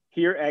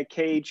here at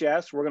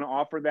KHS. We're going to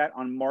offer that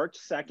on March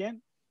 2nd.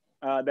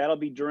 That'll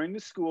be during the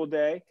school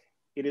day.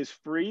 It is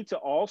free to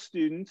all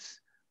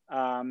students.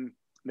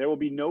 There will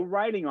be no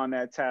writing on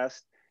that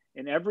test,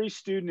 and every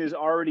student is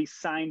already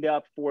signed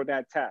up for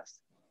that test.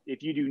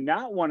 If you do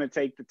not want to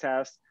take the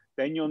test,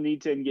 then you'll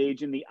need to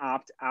engage in the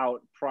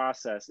opt-out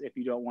process if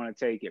you don't want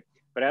to take it.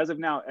 But as of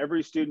now,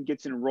 every student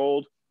gets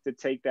enrolled to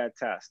take that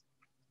test.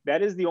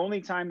 That is the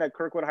only time that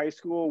Kirkwood High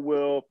School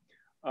will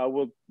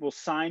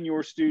sign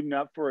your student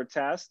up for a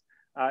test.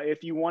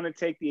 If you want to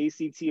take the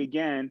ACT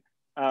again,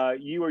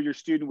 you or your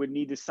student would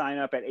need to sign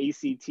up at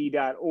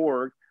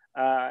act.org,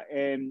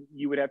 and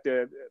you would have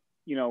to,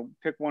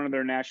 pick one of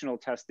their national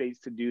test dates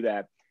to do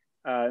that.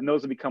 And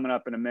those will be coming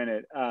up in a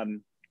minute.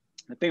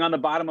 The thing on the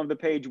bottom of the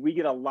page, we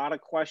get a lot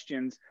of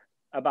questions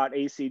about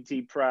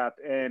ACT prep,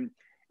 and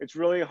it's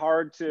really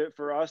hard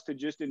for us to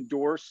just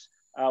endorse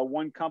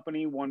one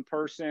company, one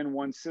person,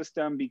 one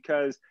system,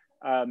 because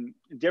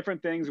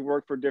different things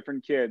work for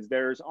different kids.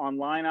 There's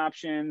online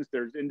options,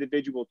 there's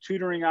individual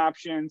tutoring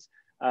options,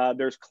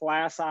 there's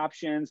class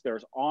options,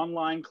 there's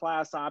online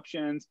class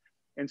options.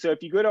 And so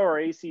if you go to our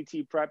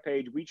ACT prep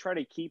page, we try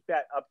to keep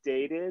that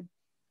updated,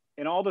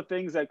 and all the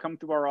things that come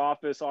through our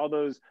office, all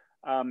those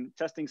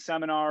testing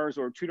seminars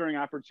or tutoring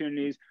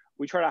opportunities,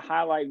 we try to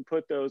highlight and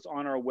put those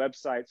on our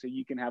website so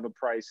you can have a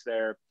price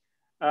there.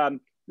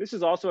 This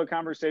is also a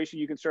conversation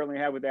you can certainly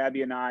have with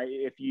Abby and I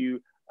if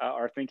you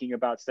are thinking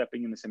about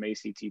stepping into some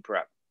ACT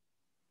prep.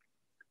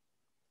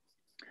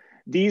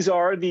 These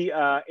are the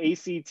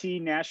ACT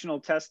national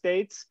test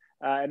dates,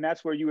 and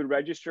that's where you would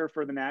register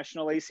for the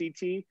national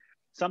ACT.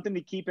 Something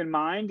to keep in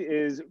mind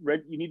is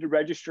you need to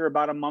register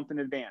about a month in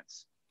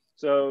advance.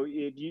 So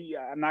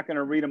I'm not going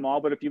to read them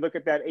all, but if you look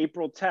at that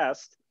April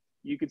test,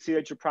 you can see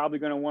that you're probably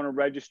going to want to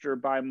register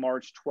by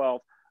March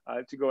 12th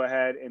to go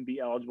ahead and be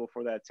eligible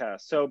for that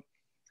test. So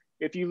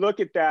if you look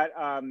at that,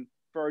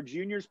 for our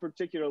juniors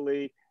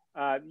particularly,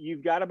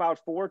 you've got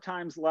about 4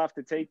 times left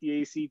to take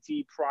the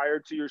ACT prior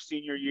to your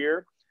senior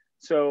year.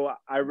 So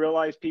I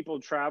realize people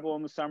travel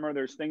in the summer,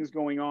 there's things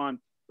going on,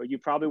 but you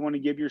probably want to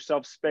give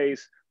yourself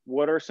space.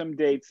 What are some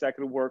dates that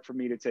could work for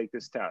me to take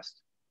this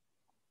test?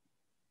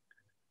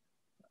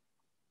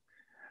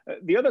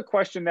 The other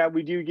question that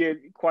we do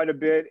get quite a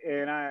bit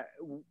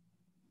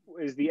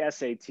is the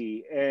SAT.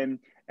 And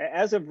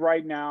as of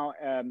right now,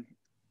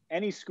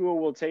 any school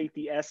will take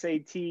the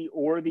SAT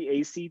or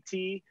the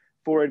ACT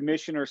for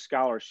admission or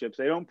scholarships.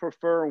 They don't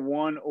prefer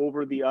one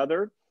over the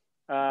other.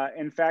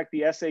 In fact,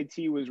 the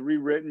SAT was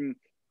rewritten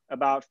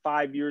about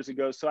 5 years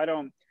ago. So I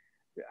don't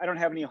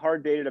have any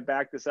hard data to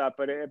back this up.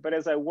 But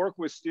as I work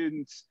with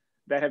students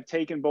that have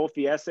taken both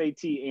the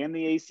SAT and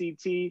the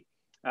ACT,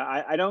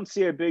 I don't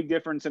see a big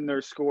difference in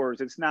their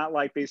scores. It's not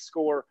like they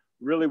score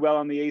really well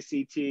on the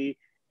ACT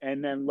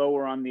and then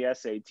lower on the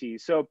SAT.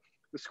 So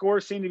the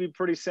scores seem to be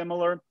pretty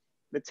similar.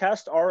 The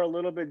tests are a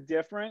little bit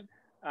different.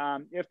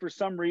 If for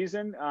some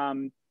reason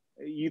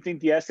you think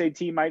the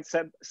SAT might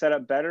set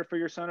up better for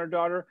your son or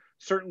daughter,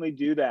 certainly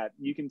do that.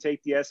 You can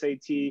take the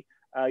SAT.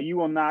 You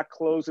will not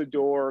close the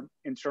door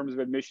in terms of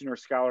admission or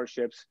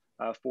scholarships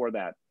for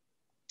that.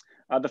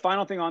 The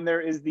final thing on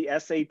there is the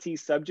SAT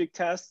subject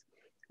test.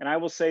 And I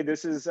will say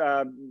this is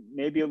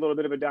maybe a little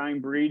bit of a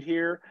dying breed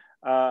here.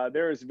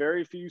 There is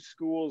very few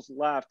schools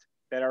left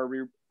that are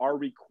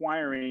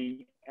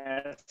requiring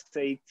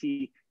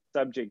SAT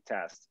subject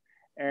tests.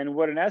 And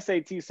what an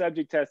SAT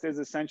subject test is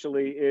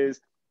essentially is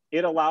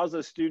it allows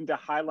a student to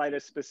highlight a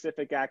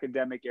specific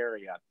academic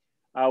area.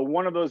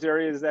 One of those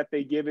areas that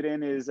they give it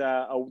in is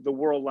the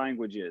world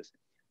languages.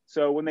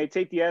 So when they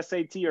take the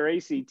SAT or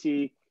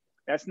ACT,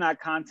 that's not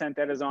content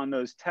that is on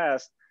those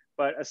tests,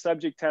 but a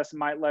subject test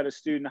might let a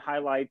student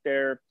highlight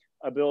their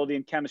ability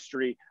in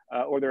chemistry,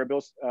 or their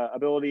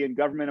ability in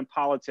government and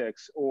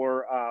politics,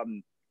 or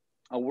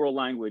a world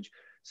language.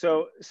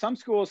 So some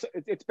schools,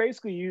 it's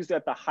basically used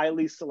at the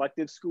highly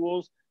selective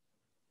schools.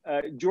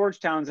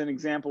 Georgetown's an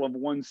example of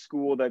one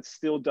school that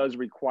still does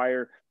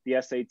require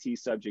the SAT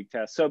subject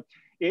test. So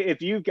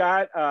if you've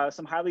got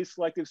some highly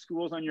selective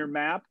schools on your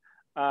map,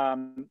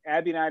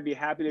 Abby and I'd be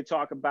happy to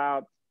talk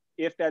about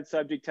if that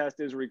subject test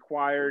is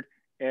required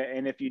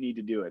and if you need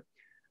to do it.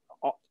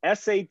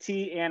 SAT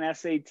and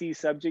SAT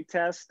subject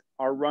tests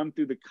are run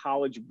through the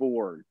College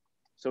Board.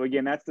 So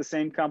again, that's the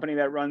same company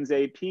that runs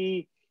AP.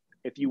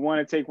 If you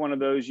want to take one of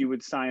those, you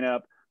would sign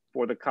up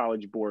for the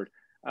College Board.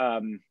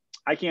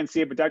 I can't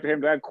see it, but Dr.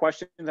 Havener, do I have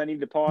questions? I need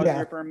to pause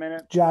here for a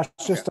minute. Josh,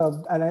 just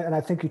and I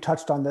think you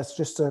touched on this,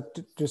 just to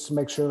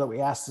make sure that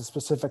we ask the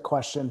specific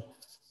question.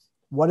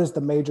 What is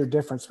the major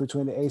difference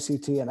between the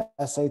ACT and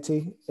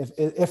SAT,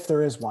 if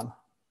there is one?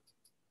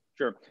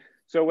 Sure.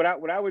 So what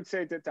I would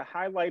say to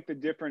highlight the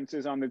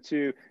differences on the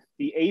two,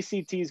 the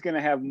ACT is going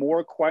to have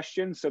more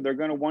questions. So they're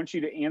going to want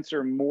you to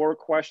answer more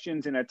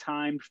questions in a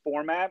timed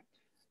format.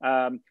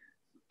 Kind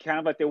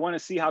of like they want to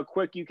see how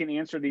quick you can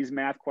answer these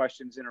math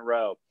questions in a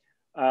row.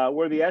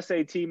 Where the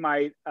SAT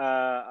might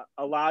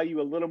allow you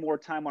a little more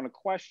time on a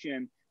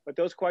question, but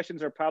those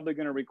questions are probably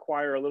going to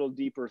require a little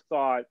deeper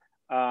thought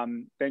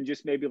than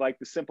just maybe like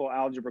the simple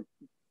algebra,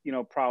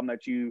 problem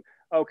that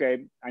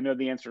okay, I know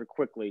the answer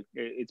quickly.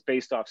 It's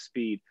based off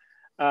speed.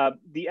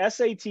 The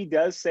SAT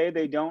does say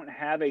they don't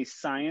have a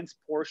science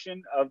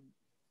portion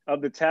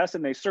of the test,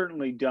 and they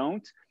certainly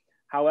don't.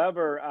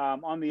 However,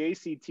 on the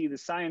ACT, the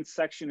science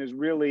section is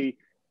really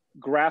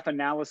graph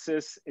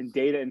analysis and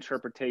data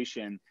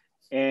interpretation.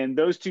 And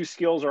those two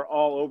skills are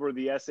all over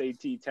the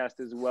SAT test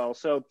as well.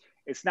 So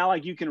it's not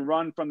like you can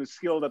run from the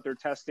skill that they're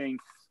testing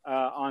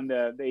on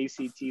the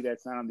ACT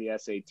that's not on the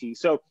SAT.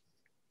 So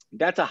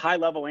that's a high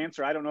level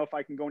answer. I don't know if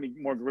I can go any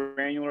more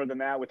granular than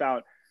that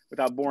without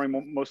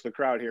boring most of the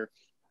crowd here.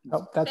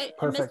 Oh, that's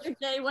perfect. Mr.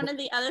 J, one of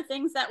the other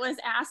things that was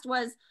asked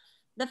was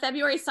the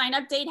February sign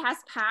up date has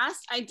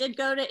passed. I did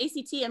go to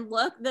ACT and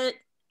look. The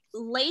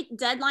late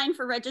deadline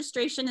for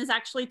registration is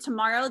actually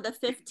tomorrow, the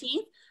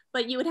 15th.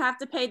 But you would have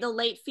to pay the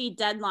late fee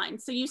deadline.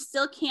 So you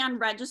still can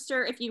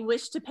register if you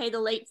wish to pay the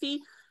late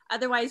fee.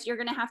 Otherwise, you're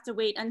gonna have to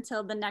wait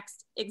until the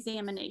next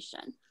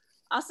examination.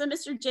 Also,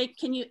 Mr. Jake,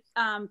 can you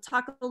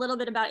talk a little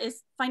bit about,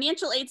 is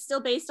financial aid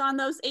still based on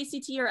those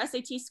ACT or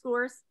SAT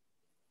scores?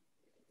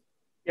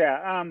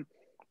 Yeah,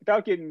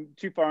 without getting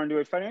too far into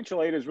it,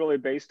 financial aid is really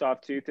based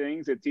off two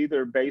things. It's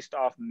either based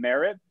off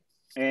merit,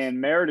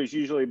 and merit is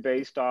usually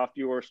based off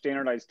your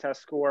standardized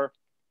test score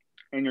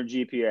and your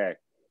GPA.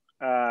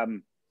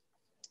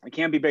 It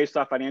can be based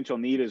off financial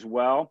need as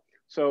well.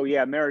 So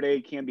yeah, merit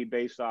aid can be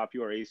based off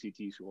your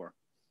ACT score.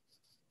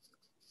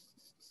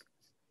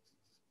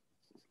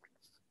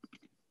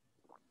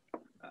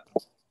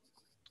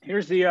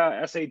 Here's the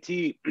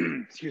SAT,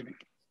 excuse me.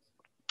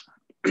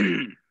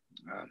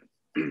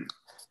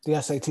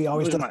 The SAT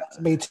always does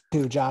me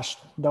too, Josh.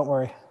 Don't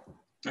worry.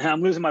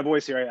 I'm losing my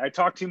voice here. I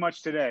talk too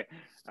much today.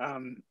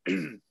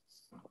 The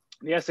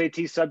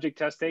SAT subject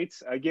test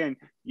dates, again,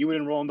 you would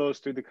enroll in those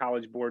through the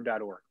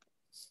collegeboard.org.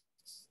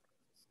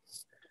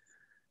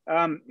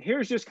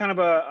 Here's just kind of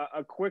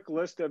a quick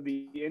list of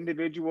the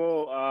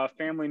individual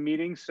family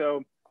meetings.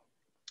 So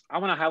I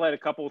want to highlight a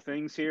couple of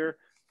things here,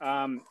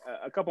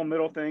 a couple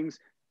middle things.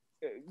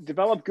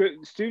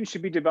 Students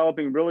should be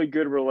developing really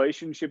good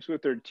relationships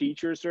with their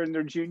teachers during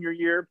their junior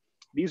year.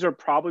 These are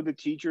probably the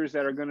teachers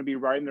that are going to be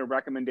writing their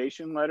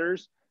recommendation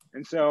letters.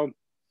 And so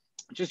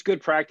just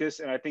good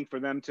practice. And I think for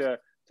them to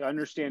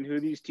understand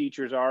who these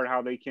teachers are and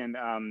how they can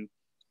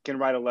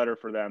write a letter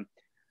for them.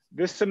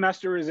 This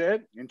semester is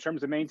it in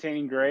terms of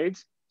maintaining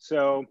grades.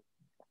 So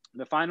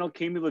the final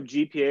cumulative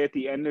GPA at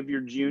the end of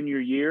your junior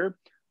year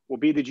will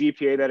be the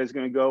GPA that is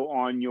going to go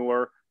on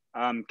your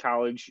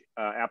college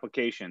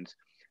applications.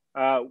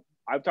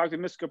 I've talked to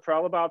Ms.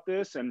 Caprell about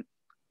this,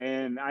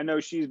 and I know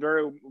she's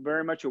very,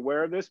 very much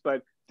aware of this,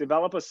 but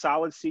develop a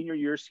solid senior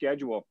year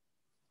schedule.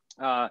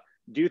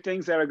 Do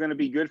things that are going to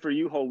be good for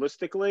you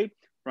holistically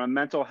from a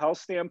mental health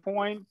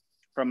standpoint,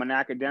 from an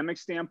academic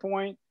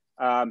standpoint.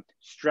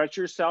 Stretch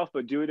yourself,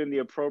 but do it in the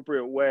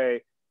appropriate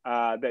way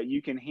that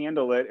you can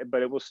handle it,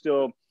 but it will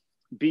still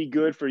be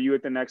good for you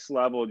at the next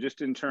level,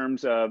 just in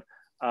terms of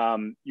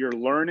your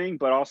learning,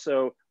 but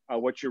also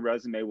what your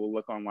resume will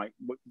look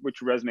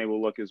what your resume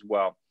will look as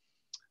well.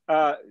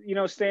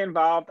 Stay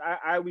involved.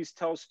 I always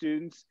tell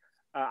students,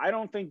 I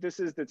don't think this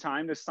is the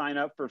time to sign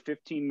up for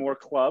 15 more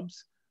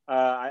clubs.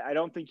 I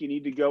don't think you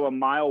need to go a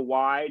mile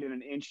wide and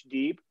an inch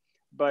deep,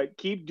 but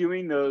keep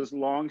doing those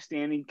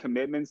long-standing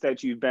commitments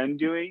that you've been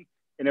doing.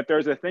 And if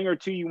there's a thing or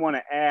two you want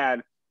to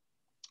add,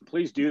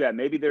 please do that.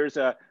 Maybe there's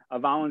a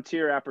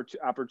volunteer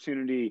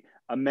opportunity,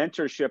 a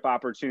mentorship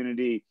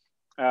opportunity,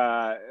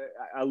 a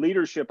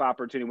leadership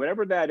opportunity,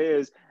 whatever that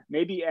is,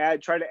 maybe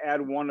try to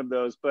add one of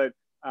those. But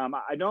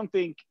I don't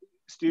think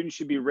students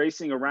should be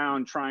racing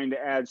around trying to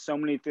add so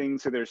many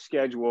things to their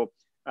schedule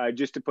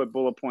just to put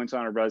bullet points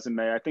on a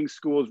resume. I think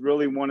schools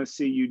really want to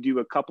see you do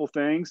a couple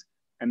things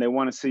and they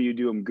want to see you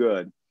do them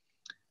good.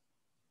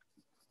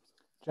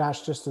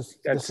 Josh, this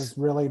is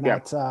really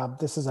not,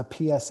 this is a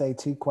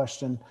PSAT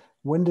question.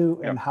 When do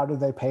and how do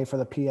they pay for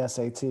the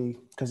PSAT?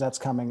 Because that's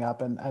coming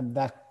up, and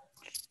that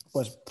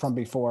was from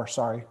before,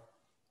 sorry.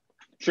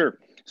 Sure.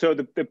 So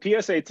the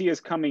PSAT is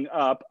coming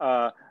up.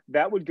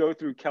 That would go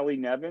through Kelly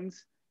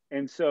Nevins.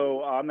 And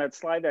so on that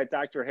slide that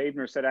Dr.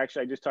 Havener said,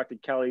 actually, I just talked to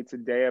Kelly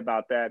today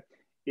about that.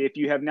 If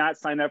you have not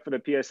signed up for the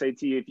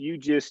PSAT, if you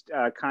just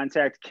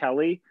contact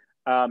Kelly,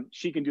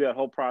 she can do that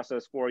whole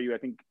process for you. I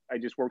think I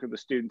just worked with a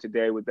student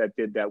today that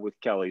did that with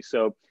Kelly.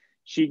 So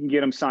she can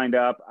get them signed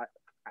up.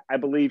 I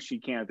believe she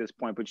can at this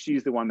point, but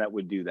she's the one that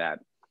would do that.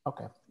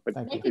 Okay. But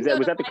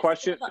was that the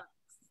question?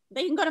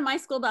 They can go to My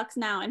School Bucks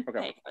now and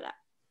pay for that.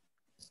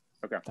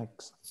 Okay.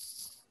 Thanks.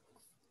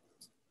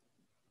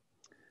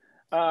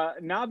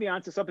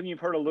 Naviance is something you've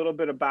heard a little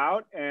bit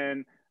about,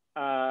 and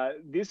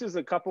this is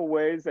a couple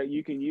ways that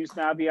you can use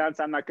Naviance.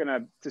 I'm not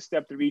going to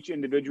step through each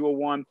individual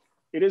one.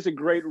 It is a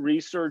great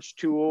research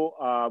tool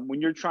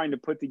when you're trying to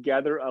put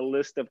together a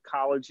list of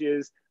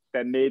colleges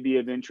that may be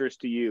of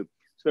interest to you.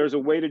 So there's a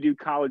way to do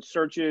college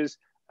searches.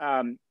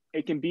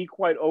 It can be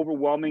quite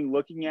overwhelming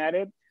looking at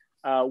it.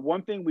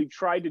 One thing we've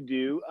tried to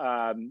do,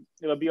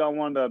 it'll be on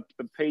one of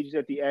the pages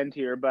at the end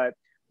here, but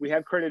we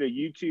have created a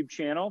YouTube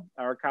channel,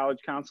 our college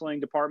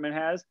counseling department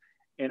has.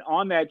 And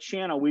on that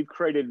channel, we've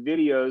created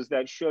videos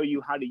that show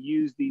you how to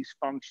use these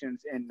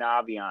functions in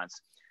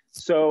Naviance.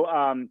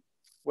 So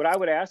what I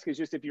would ask is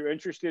just if you're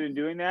interested in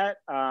doing that,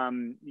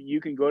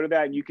 you can go to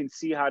that and you can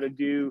see how to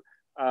do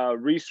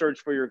research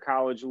for your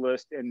college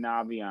list in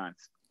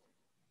Naviance.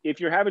 If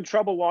you're having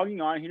trouble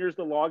logging on, here's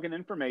the login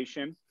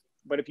information.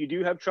 But if you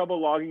do have trouble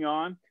logging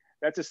on,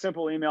 that's a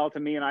simple email to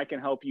me and I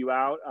can help you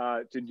out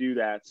to do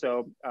that.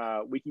 So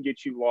we can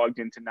get you logged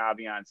into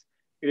Naviance.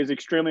 It is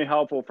extremely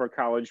helpful for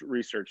college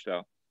research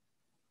though.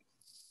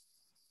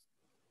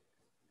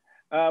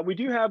 We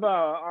do have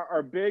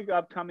our big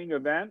upcoming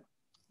event,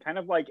 kind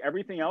of like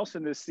everything else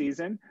in this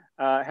season,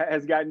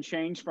 has gotten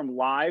changed from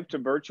live to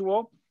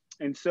virtual.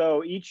 And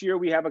so each year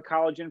we have a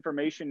college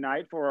information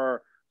night for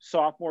our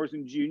sophomores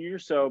and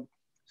juniors. So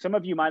some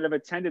of you might have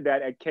attended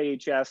that at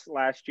KHS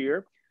last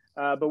year.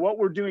 But what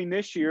we're doing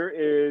this year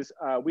is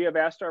we have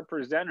asked our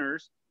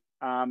presenters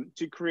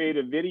to create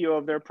a video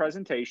of their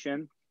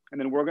presentation, and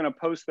then we're going to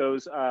post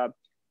those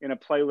in a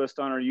playlist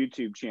on our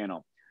YouTube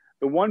channel.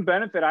 The one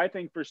benefit I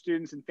think for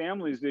students and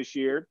families this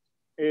year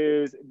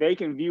is they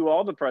can view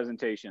all the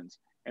presentations.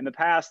 In the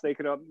past, they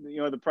could,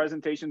 the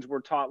presentations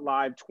were taught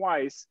live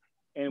twice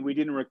and we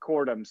didn't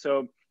record them.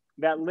 So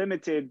that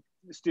limited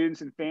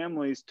students and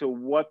families to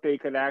what they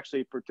could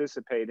actually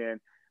participate in.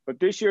 But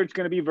this year it's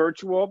going to be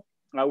virtual.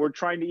 We're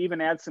trying to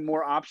even add some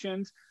more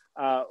options.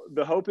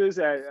 The hope is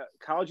that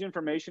College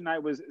Information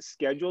Night was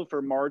scheduled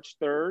for March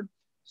 3rd.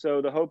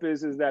 So the hope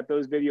is that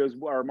those videos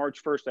are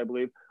March 1st, I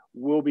believe,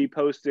 will be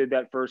posted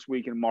that first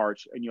week in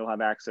March, and you'll have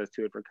access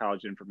to it for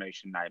College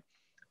Information Night.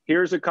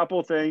 Here's a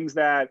couple things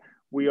that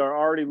we are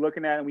already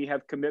looking at and we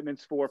have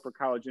commitments for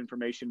College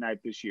Information Night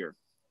this year.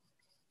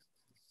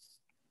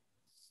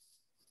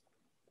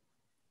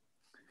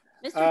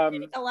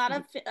 Mr. a lot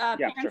of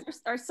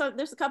parents are, so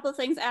there's a couple of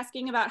things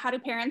asking about how do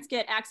parents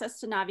get access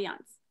to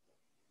Naviance?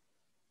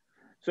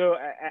 So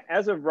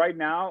as of right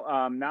now,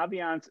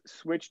 Naviance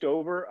switched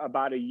over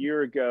about a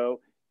year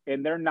ago,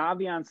 and their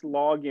Naviance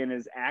login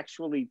is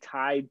actually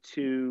tied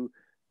to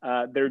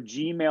their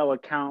Gmail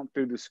account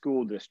through the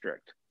school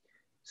district.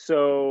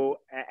 So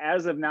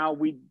as of now,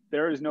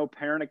 there is no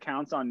parent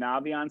accounts on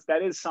Naviance.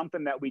 That is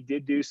something that we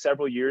did do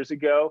several years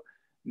ago.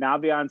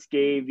 Naviance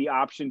gave the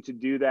option to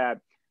do that,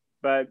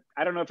 but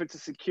I don't know if it's a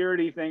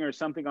security thing or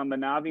something on the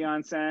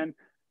Naviance end.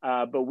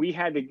 But we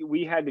had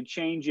to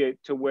change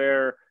it to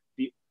where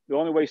the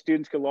only way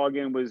students could log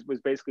in was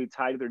basically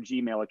tied to their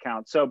Gmail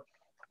account. So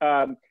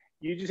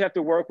you just have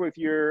to work with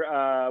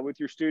your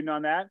student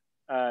on that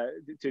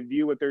to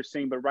view what they're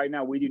seeing. But right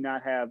now, we do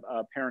not have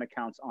parent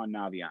accounts on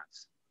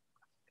Naviance.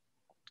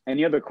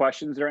 Any other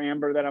questions there,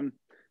 Amber,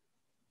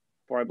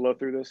 before I blow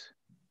through this?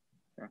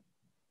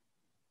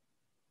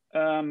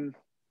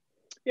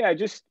 Yeah,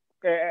 just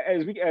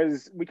as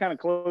we kind of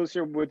close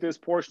here with this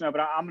portion of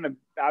it, I'm going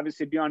to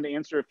obviously be on to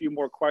answer a few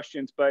more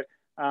questions, but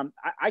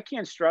I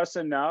can't stress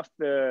enough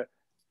the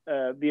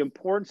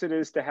importance it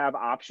is to have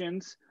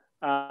options,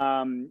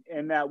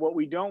 and that what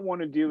we don't want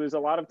to do is a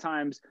lot of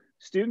times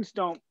students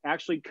don't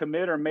actually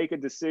commit or make a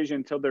decision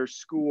until their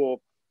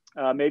school,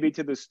 maybe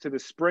to the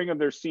spring of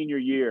their senior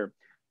year.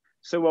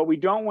 So what we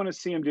don't want to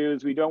see them do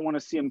is we don't want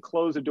to see them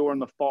close the door in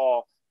the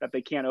fall that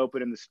they can't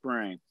open in the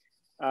spring.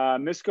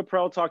 Ms.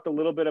 Caprell talked a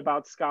little bit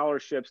about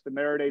scholarships, the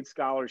Merit Aid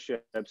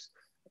scholarships.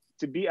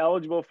 To be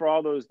eligible for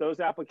all those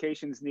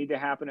applications need to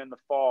happen in the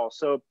fall.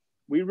 So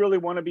we really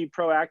want to be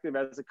proactive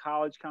as a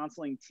college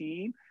counseling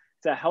team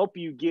to help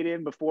you get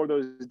in before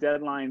those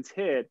deadlines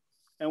hit.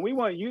 And we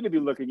want you to be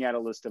looking at a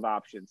list of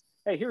options.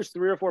 Hey, here's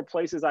 3 or 4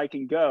 places I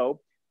can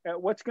go.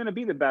 What's going to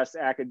be the best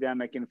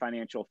academic and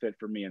financial fit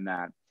for me in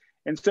that?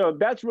 And so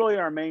that's really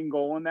our main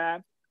goal in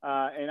that.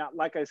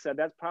 Like I said,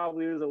 that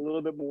probably is a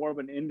little bit more of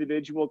an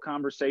individual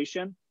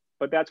conversation,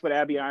 but that's what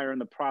Abby and I are in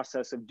the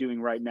process of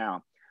doing right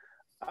now.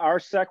 Our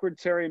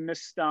secretary,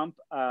 Miss Stump,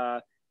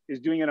 is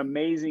doing an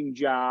amazing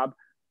job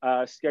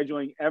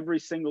scheduling every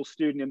single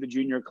student in the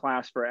junior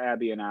class for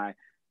Abby and I.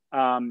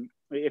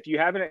 If you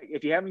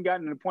haven't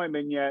gotten an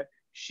appointment yet,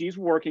 she's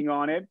working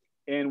on it.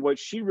 And what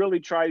she really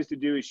tries to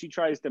do is she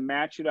tries to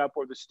match it up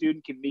where the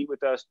student can meet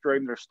with us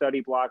during their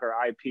study block or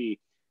IP.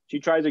 She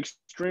tries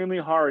extremely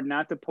hard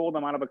not to pull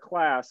them out of a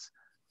class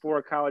for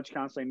a college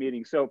counseling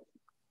meeting. So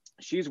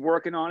she's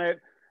working on it.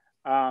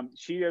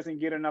 She doesn't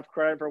get enough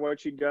credit for what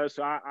she does.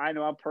 So I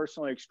know I'm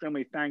personally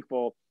extremely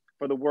thankful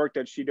for the work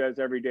that she does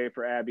every day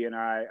for Abby and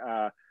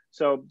I.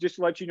 So just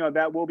to let you know,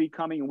 that will be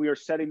coming, and we are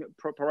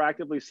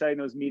proactively setting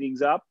those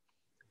meetings up.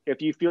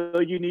 If you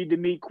feel you need to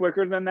meet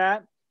quicker than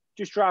that,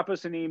 just drop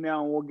us an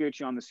email and we'll get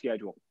you on the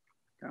schedule.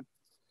 Okay.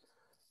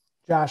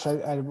 Josh,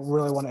 I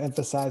really want to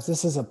emphasize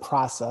this is a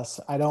process.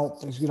 I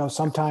don't,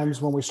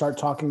 sometimes when we start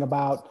talking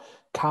about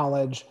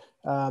college,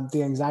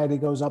 the anxiety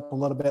goes up a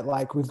little bit,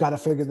 like we've got to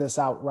figure this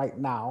out right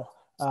now.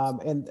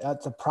 And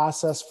it's a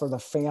process for the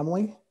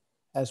family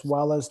as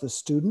well as the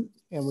student.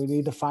 And we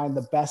need to find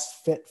the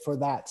best fit for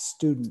that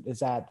student. Is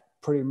that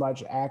pretty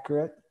much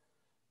accurate?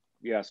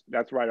 Yes,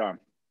 that's right on.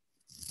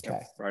 Okay.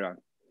 Yep, right on.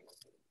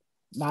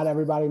 Not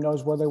everybody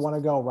knows where they want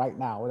to go right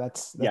now.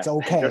 That's yes.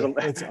 okay.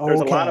 There's a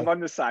lot of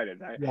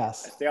undecided.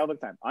 Yes. I say all the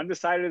time,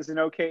 undecided is an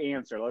okay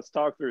answer. Let's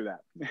talk through that.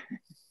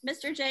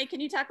 Mr. J,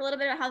 can you talk a little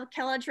bit about how the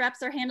college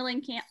reps are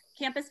handling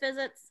campus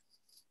visits?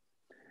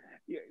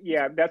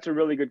 Yeah, that's a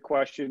really good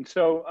question.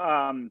 So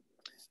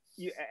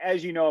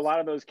as you know, a lot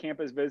of those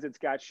campus visits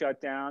got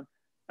shut down.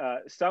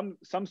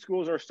 Some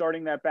schools are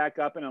starting that back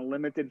up in a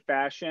limited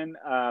fashion.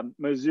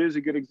 Mizzou is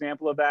a good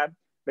example of that.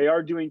 They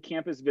are doing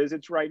campus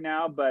visits right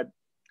now, but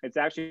it's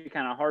actually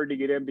kind of hard to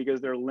get in because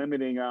they're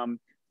limiting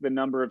the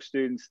number of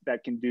students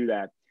that can do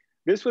that.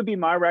 This would be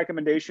my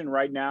recommendation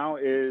right now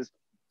is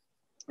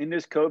in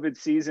this COVID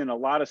season, a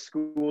lot of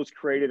schools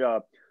created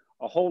a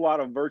whole lot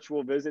of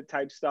virtual visit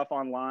type stuff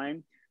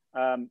online.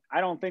 I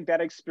don't think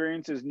that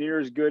experience is near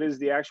as good as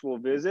the actual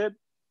visit,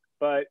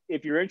 but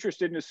if you're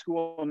interested in a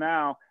school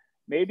now,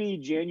 maybe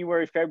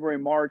January, February,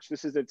 March,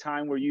 this is the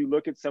time where you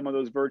look at some of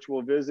those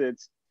virtual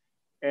visits.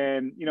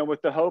 And,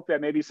 with the hope that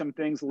maybe some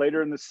things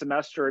later in the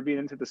semester or being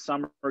into the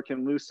summer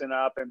can loosen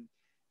up.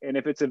 And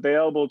if it's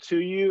available to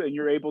you and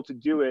you're able to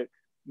do it,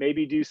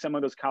 maybe do some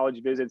of those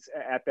college visits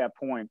at that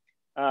point.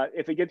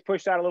 If it gets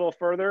pushed out a little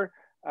further,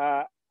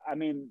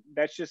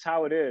 that's just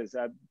how it is.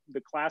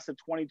 The class of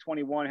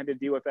 2021 had to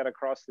deal with that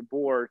across the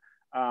board.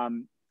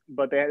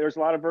 But there's a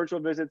lot of virtual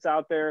visits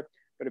out there.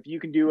 But if you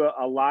can do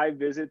a live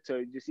visit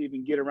to just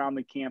even get around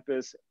the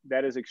campus,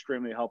 that is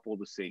extremely helpful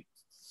to see.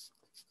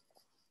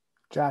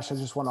 Josh, I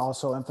just want to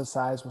also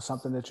emphasize with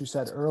something that you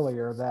said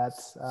earlier that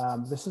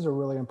this is a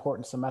really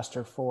important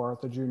semester for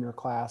the junior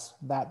class,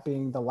 that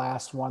being the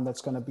last one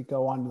that's going to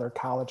go on to their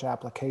college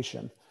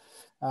application.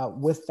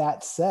 With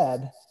that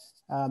said,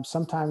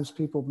 sometimes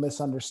people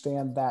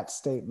misunderstand that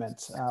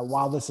statement.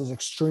 While this is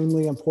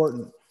extremely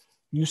important,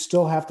 you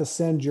still have to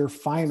send your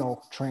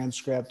final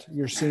transcript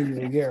your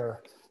senior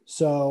year.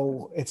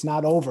 So it's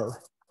not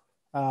over.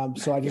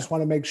 So I just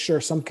want to make sure.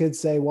 Some kids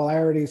say, well, I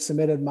already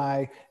submitted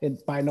by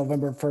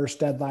November 1st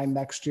deadline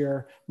next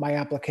year, my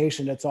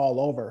application, it's all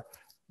over.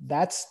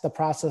 That's the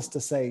process to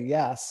say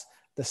yes.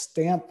 The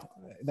stamp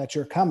that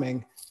you're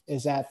coming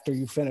is after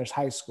you finish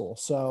high school.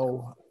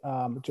 So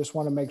just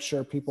want to make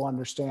sure people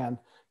understand,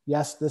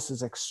 yes, this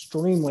is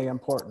extremely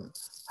important.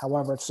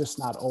 However, it's just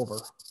not over.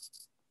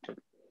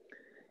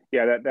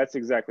 Yeah, that's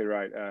exactly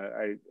right.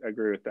 I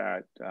agree with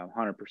that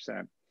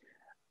 100%.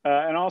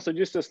 And also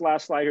just this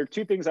last slide here,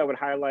 two things I would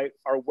highlight.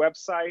 Our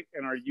website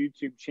and our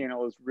YouTube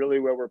channel is really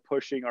where we're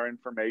pushing our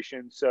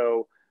information.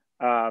 So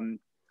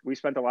we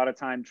spent a lot of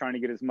time trying to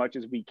get as much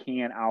as we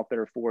can out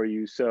there for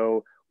you.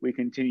 So we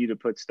continue to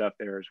put stuff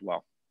there as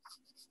well.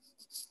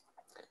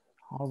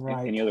 All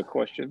right. Any other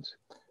questions?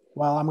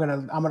 Well, I'm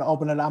gonna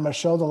open it. I'm gonna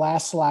show the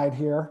last slide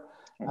here.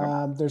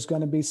 Okay. There's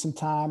going to be some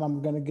time.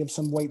 I'm going to give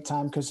some wait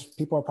time because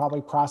people are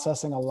probably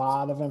processing a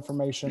lot of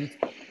information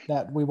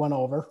that we went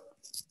over.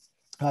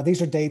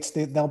 These are dates.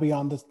 They'll be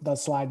on the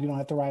slide. You don't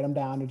have to write them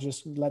down. It's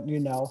just letting you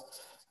know.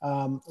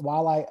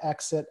 While I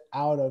exit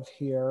out of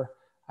here,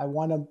 I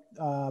want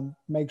to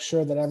make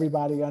sure that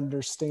everybody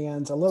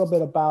understands a little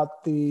bit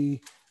about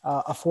a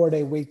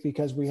 4-day week,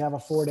 because we have a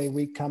 4-day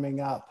week coming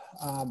up.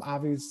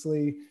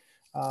 Obviously,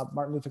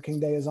 Martin Luther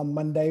King Day is on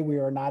Monday. We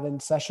are not in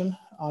session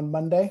on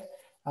Monday,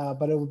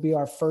 but it will be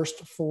our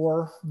first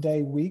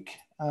 4-day week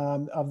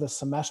of the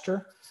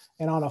semester.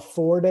 And on a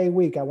 4-day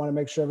week, I want to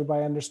make sure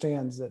everybody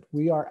understands that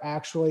we are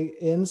actually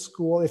in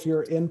school. If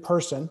you're in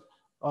person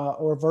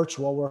or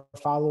virtual, we're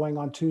following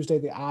on Tuesday,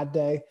 the odd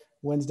day,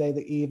 Wednesday,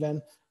 the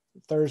even,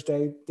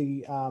 Thursday,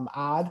 the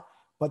odd.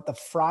 But the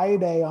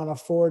Friday on a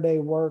 4-day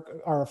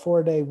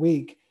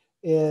week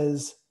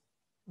is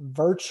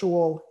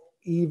virtual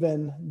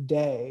even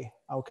day.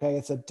 Okay,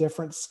 it's a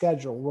different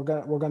schedule.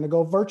 We're gonna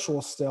go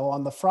virtual still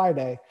on the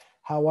Friday,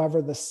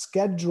 However, the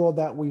schedule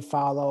that we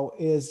follow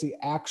is the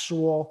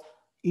actual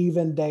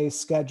even day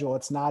schedule.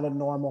 It's not a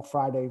normal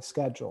Friday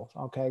schedule.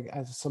 Okay.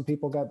 As some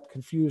people got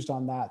confused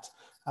on that,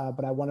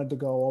 but I wanted to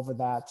go over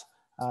that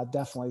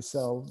definitely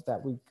so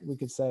that we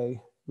could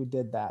say we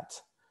did that.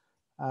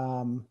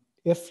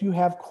 If you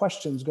have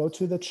questions, go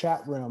to the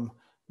chat room.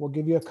 We'll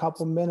give you a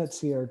couple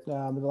minutes here.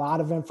 A lot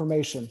of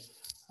information.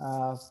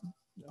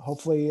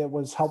 Hopefully it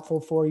was helpful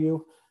for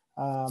you,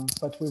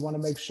 but we want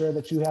to make sure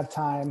that you have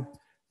time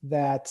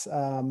that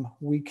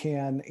we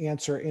can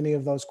answer any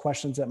of those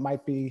questions that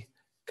might be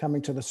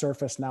coming to the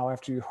surface now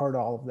after you heard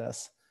all of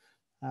this.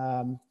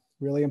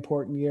 Really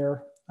important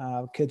year.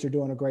 Kids are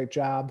doing a great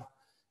job.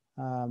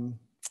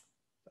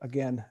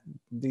 Again,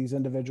 these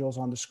individuals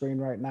on the screen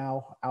right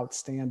now,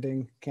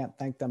 outstanding. Can't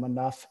thank them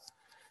enough.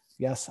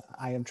 Yes,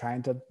 I am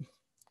trying to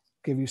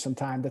give you some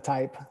time to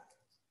type.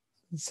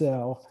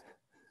 So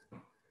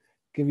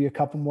give you a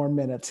couple more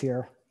minutes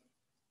here.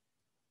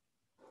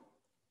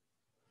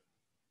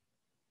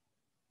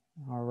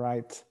 All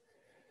right.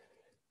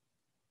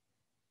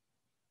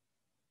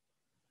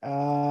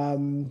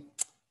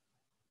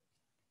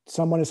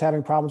 Someone is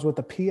having problems with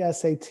the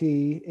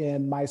PSAT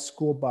in My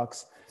School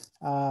Bucks.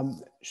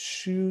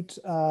 Shoot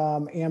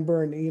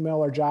Amber an email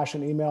or Josh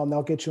an email, and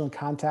they'll get you in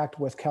contact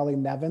with Kelly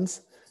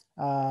Nevins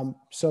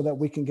so that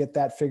we can get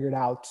that figured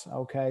out.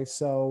 Okay,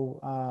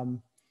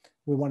 so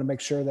we want to make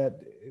sure that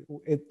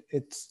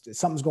it's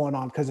something's going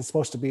on because it's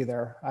supposed to be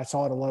there. I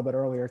saw it a little bit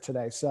earlier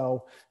today,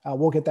 so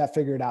we'll get that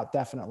figured out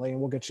definitely, and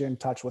we'll get you in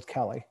touch with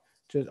Kelly.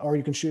 Or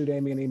you can shoot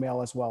Amy an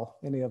email as well.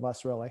 Any of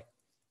us really.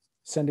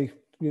 Cindy,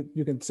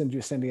 you can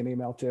send Cindy an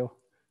email too.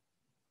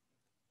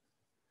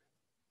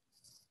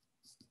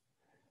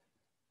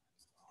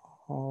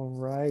 All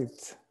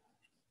right.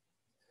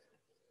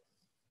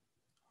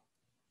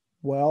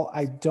 Well,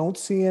 I don't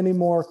see any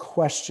more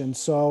questions.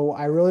 So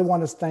I really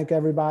want to thank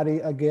everybody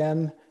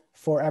again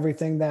for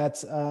everything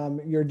that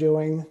you're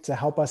doing to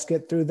help us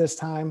get through this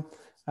time.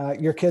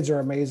 Your kids are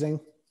amazing.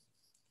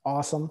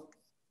 Awesome.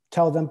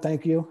 Tell them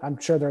thank you. I'm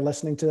sure they're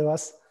listening to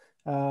us.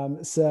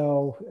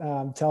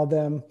 Tell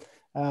them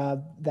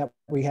that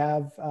we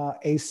have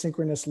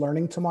asynchronous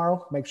learning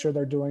tomorrow. Make sure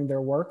they're doing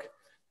their work.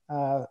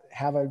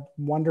 Have a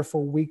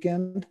wonderful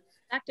weekend.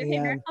 Dr.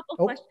 Hamer, a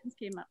couple questions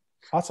came up.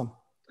 Awesome.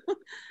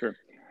 Sure.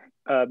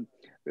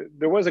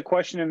 There was a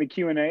question in the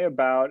Q&A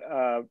about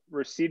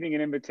receiving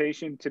an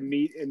invitation to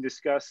meet and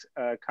discuss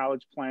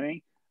college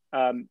planning.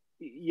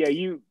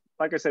 Yeah,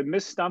 like I said,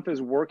 Ms. Stump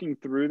is working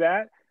through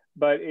that.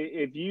 But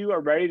if you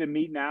are ready to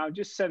meet now,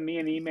 just send me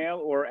an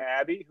email or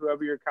Abby,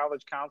 whoever your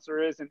college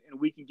counselor is, and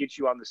we can get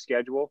you on the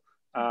schedule.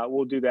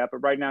 We'll do that. But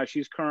right now,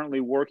 she's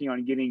currently working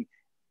on getting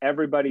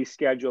everybody's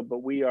schedule. But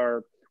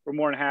we're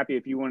more than happy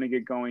if you want to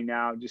get going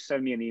now. Just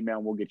send me an email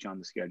and we'll get you on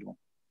the schedule.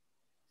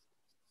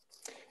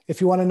 If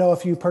you want to know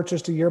if you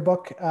purchased a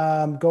yearbook,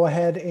 go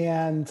ahead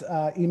and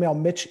email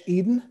Mitch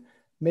Eden,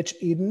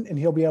 and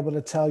he'll be able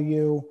to tell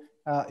you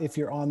if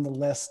you're on the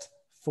list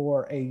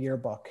for a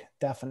yearbook,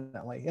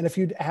 definitely. And if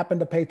you happen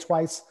to pay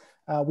twice,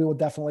 we will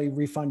definitely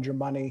refund your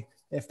money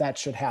if that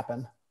should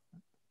happen.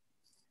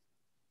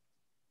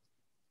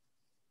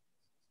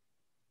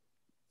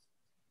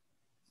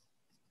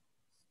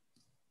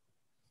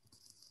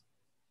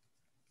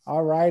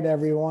 All right,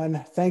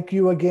 everyone. Thank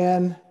you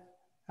again.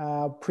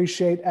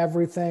 Appreciate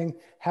everything.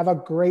 Have a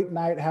great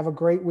night. Have a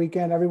great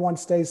weekend. Everyone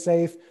stay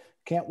safe.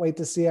 Can't wait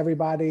to see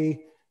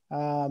everybody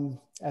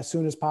as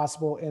soon as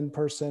possible in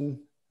person.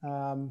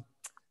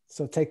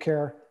 So take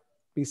care.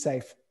 Be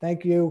safe.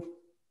 Thank you.